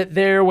 or that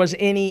there was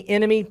any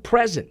enemy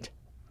present."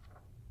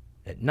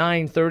 At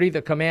 9:30,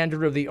 the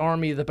commander of the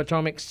Army of the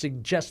Potomac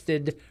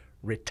suggested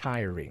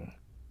retiring.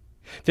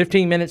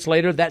 15 minutes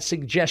later, that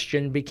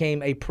suggestion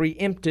became a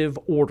preemptive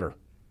order.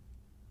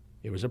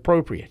 It was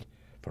appropriate,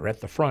 for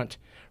at the front,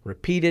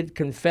 repeated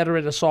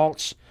Confederate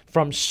assaults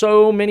from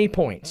so many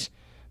points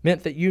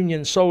meant that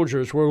Union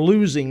soldiers were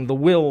losing the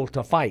will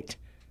to fight.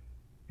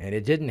 And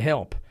it didn't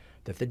help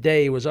that the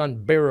day was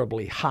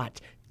unbearably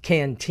hot.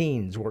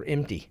 Canteens were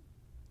empty.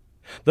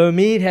 Though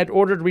Meade had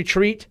ordered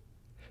retreat,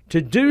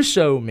 to do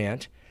so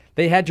meant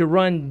they had to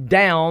run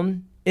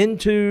down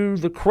into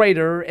the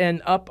crater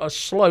and up a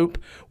slope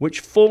which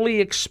fully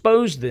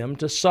exposed them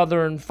to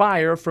Southern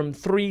fire from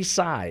 3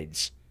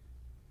 sides.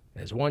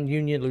 As one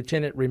Union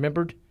lieutenant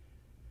remembered,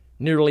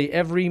 nearly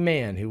every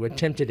man who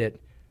attempted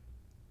it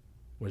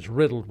was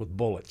riddled with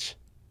bullets.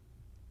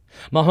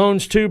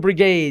 Mahone's 2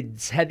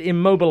 brigades had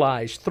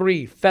immobilized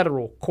 3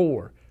 Federal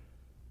corps,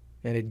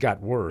 and it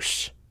got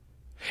worse.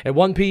 At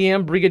 1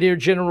 p.m., Brigadier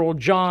General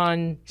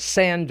John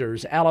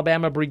Sanders'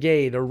 Alabama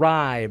Brigade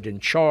arrived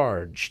and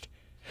charged.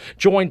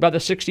 Joined by the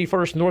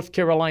 61st North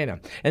Carolina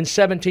and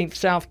 17th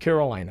South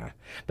Carolina,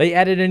 they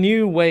added a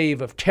new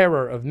wave of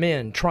terror of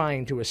men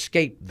trying to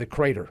escape the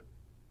crater.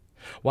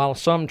 While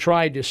some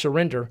tried to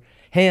surrender,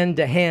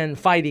 hand-to-hand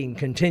fighting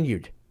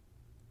continued.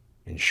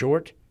 In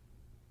short,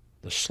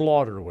 the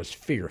slaughter was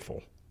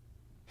fearful.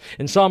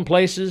 In some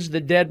places,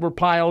 the dead were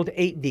piled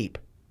 8 deep.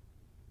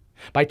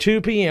 By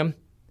 2 p.m.,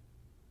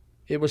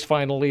 it was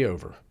finally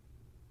over.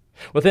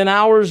 Within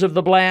hours of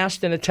the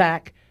blast and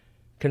attack,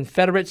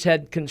 Confederates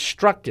had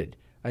constructed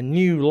a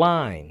new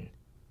line,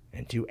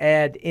 and to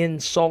add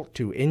insult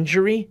to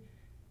injury,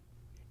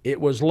 it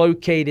was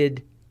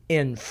located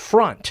in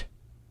front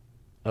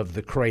of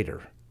the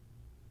crater.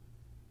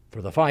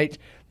 For the fight,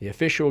 the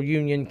official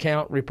Union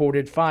count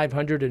reported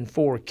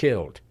 504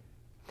 killed,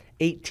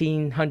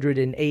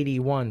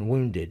 1,881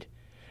 wounded,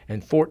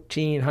 and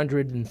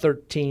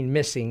 1,413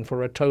 missing,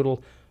 for a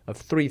total of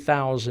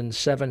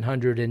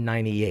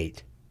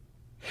 3,798.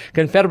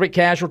 Confederate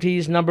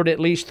casualties numbered at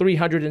least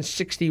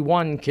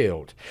 361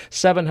 killed,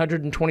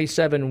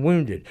 727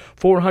 wounded,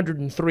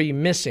 403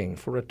 missing,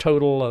 for a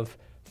total of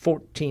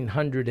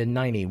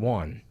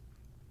 1,491.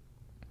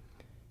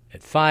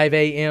 At 5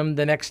 a.m.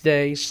 the next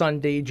day,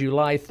 Sunday,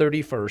 July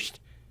 31st,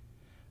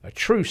 a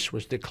truce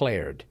was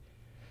declared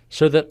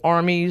so that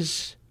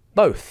armies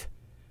both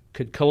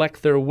could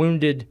collect their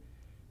wounded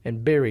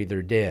and bury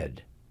their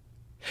dead.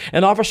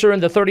 An officer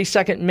in the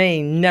 32nd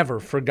Maine never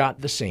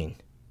forgot the scene.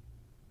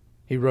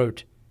 He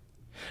wrote,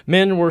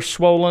 "Men were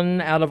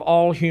swollen out of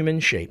all human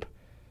shape,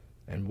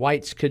 and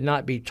whites could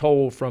not be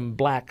told from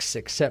blacks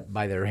except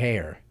by their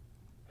hair.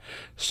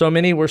 So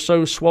many were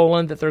so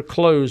swollen that their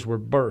clothes were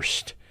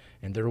burst,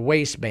 and their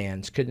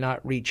waistbands could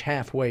not reach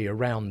halfway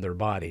around their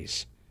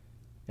bodies,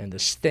 and the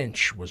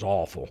stench was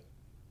awful."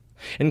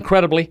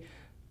 Incredibly,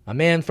 a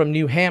man from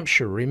New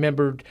Hampshire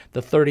remembered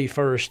the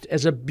 31st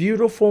as a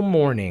beautiful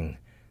morning,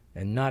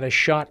 and not a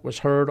shot was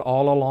heard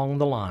all along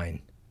the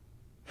line.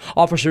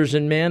 Officers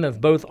and men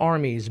of both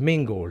armies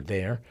mingled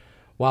there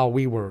while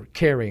we were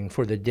caring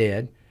for the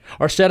dead,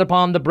 or set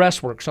upon the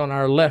breastworks on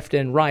our left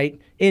and right,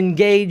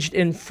 engaged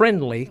in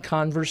friendly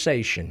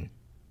conversation.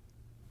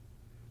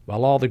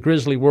 While all the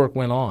grisly work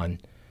went on,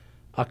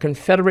 a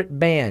Confederate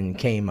band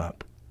came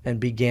up and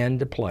began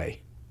to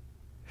play.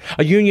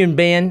 A Union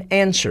band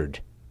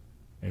answered,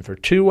 and for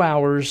 2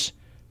 hours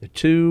the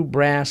 2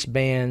 brass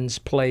bands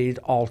played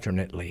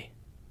alternately.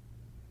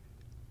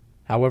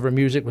 However,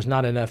 music was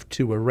not enough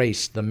to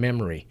erase the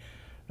memory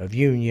of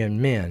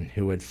Union men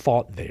who had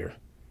fought there,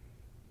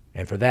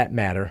 and for that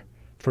matter,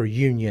 for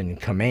Union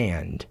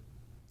command.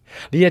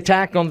 The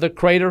attack on the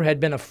crater had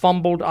been a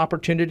fumbled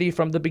opportunity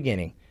from the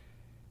beginning,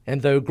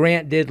 and though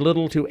Grant did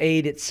little to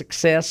aid its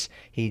success,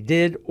 he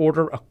did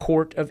order a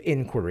court of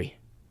inquiry.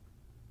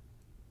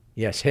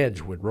 Yes,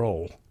 heads would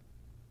roll.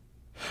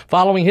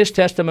 Following his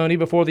testimony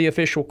before the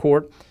official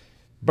court,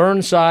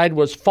 Burnside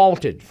was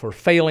faulted for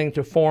failing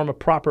to form a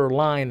proper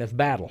line of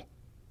battle,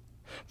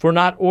 for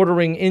not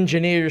ordering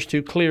engineers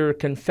to clear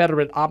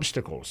Confederate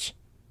obstacles,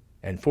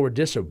 and for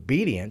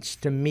disobedience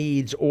to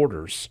Meade's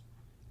orders.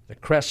 The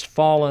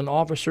crestfallen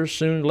officer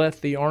soon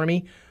left the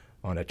Army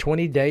on a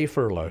 20-day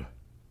furlough.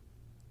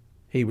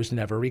 He was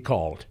never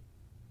recalled.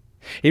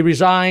 He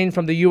resigned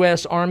from the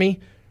U.S.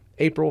 Army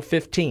April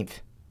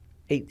 15th,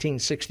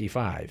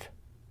 1865.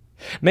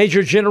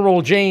 Major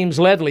General James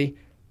Ledlie,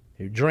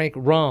 who drank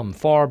rum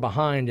far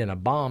behind in a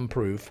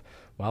bomb-proof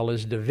while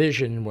his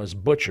division was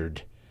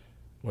butchered,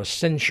 was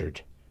censured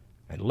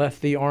and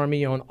left the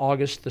Army on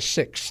August the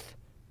 6th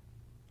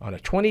on a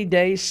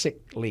 20-day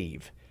sick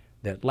leave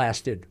that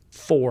lasted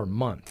 4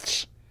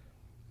 months.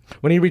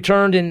 When he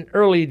returned in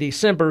early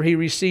December, he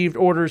received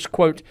orders,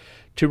 quote,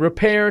 to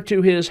repair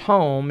to his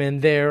home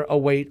and there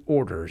await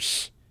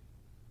orders.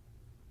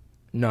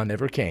 None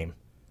ever came,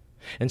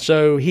 and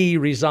so he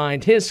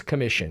resigned his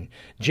commission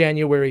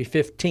January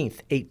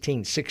 15th,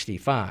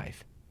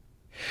 1865.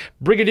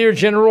 Brigadier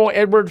General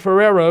Edward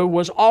Ferrero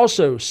was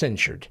also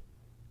censured,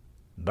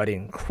 but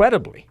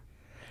incredibly,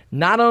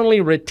 not only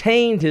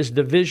retained his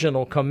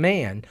divisional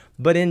command,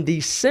 but in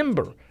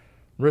December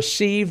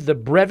received the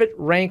brevet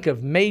rank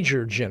of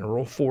Major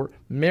General for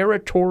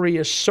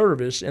meritorious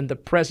service in the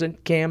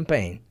present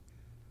campaign.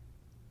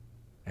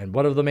 And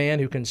what of the man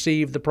who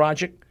conceived the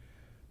project,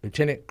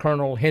 Lieutenant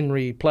Colonel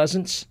Henry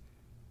Pleasants?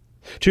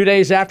 2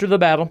 days after the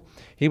battle,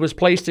 he was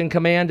placed in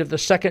command of the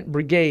 2nd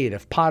Brigade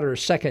of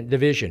Potter's 2nd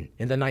Division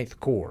in the 9th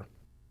Corps.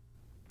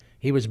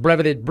 He was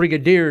breveted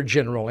brigadier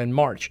general in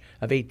March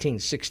of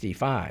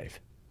 1865.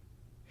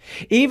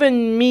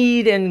 Even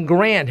Meade and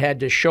Grant had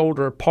to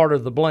shoulder part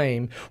of the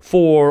blame,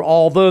 for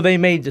although they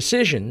made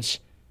decisions,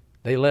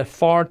 they left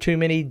far too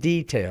many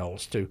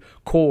details to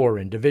corps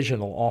and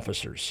divisional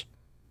officers.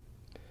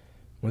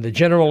 When the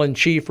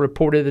General-in-Chief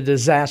reported the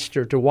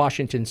disaster to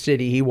Washington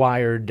City, he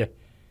wired,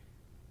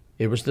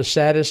 "It was the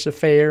saddest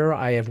affair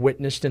I have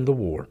witnessed in the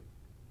war.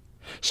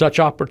 Such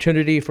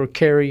opportunity for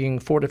carrying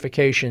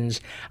fortifications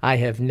I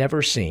have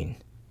never seen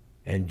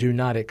and do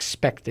not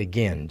expect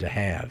again to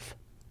have."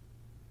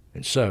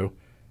 And so,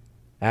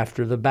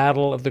 after the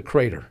Battle of the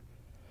Crater,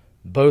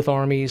 both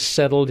armies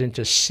settled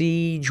into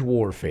siege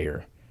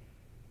warfare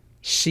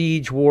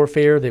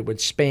that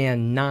would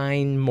span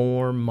 9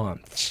 more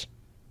months.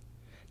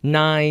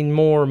 9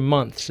 more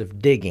months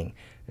of digging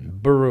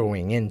and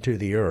burrowing into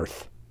the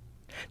earth.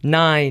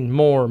 9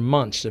 more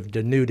months of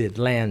denuded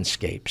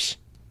landscapes.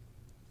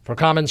 For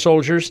common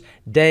soldiers,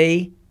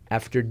 day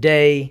after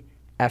day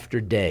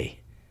after day,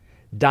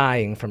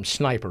 dying from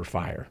sniper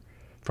fire,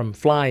 from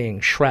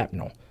flying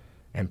shrapnel,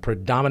 and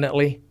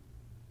predominantly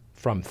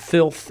from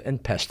filth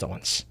and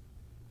pestilence.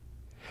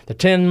 The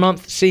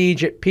 10-month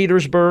siege at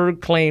Petersburg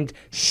claimed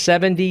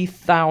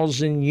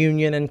 70,000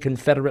 Union and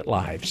Confederate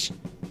lives.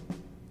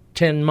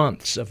 10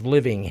 months of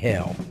living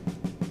hell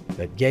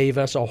that gave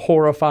us a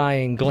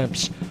horrifying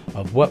glimpse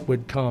of what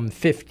would come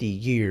 50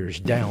 years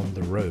down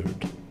the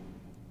road.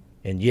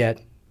 And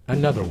yet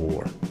another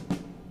war,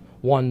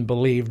 one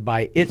believed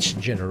by its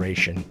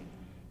generation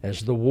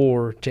as the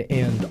war to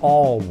end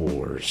all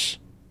wars.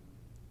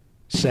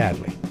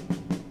 Sadly,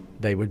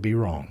 they would be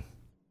wrong.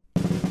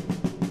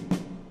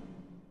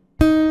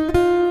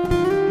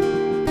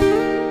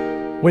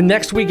 When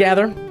next we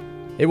gather,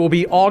 it will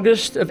be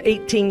August of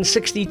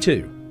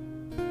 1862,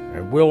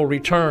 and we'll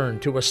return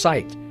to a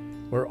site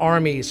where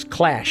armies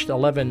clashed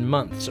 11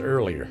 months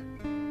earlier.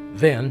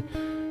 Then,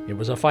 it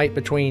was a fight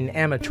between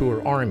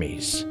amateur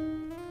armies,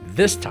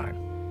 this time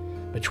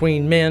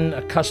between men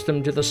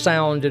accustomed to the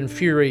sound and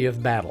fury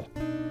of battle,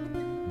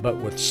 but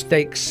with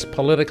stakes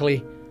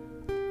politically,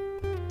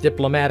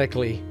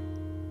 diplomatically,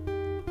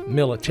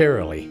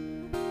 militarily,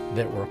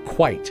 that were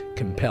quite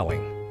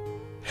compelling.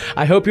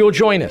 I hope you'll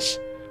join us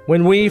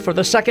when we, for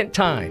the 2nd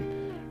time,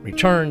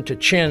 return to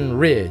Chin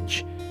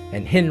Ridge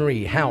and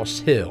Henry House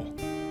Hill,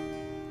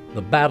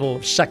 the Battle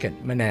of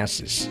 2nd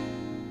Manassas.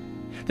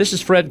 This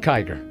is Fred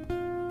Kiger.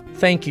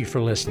 Thank you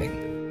for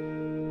listening.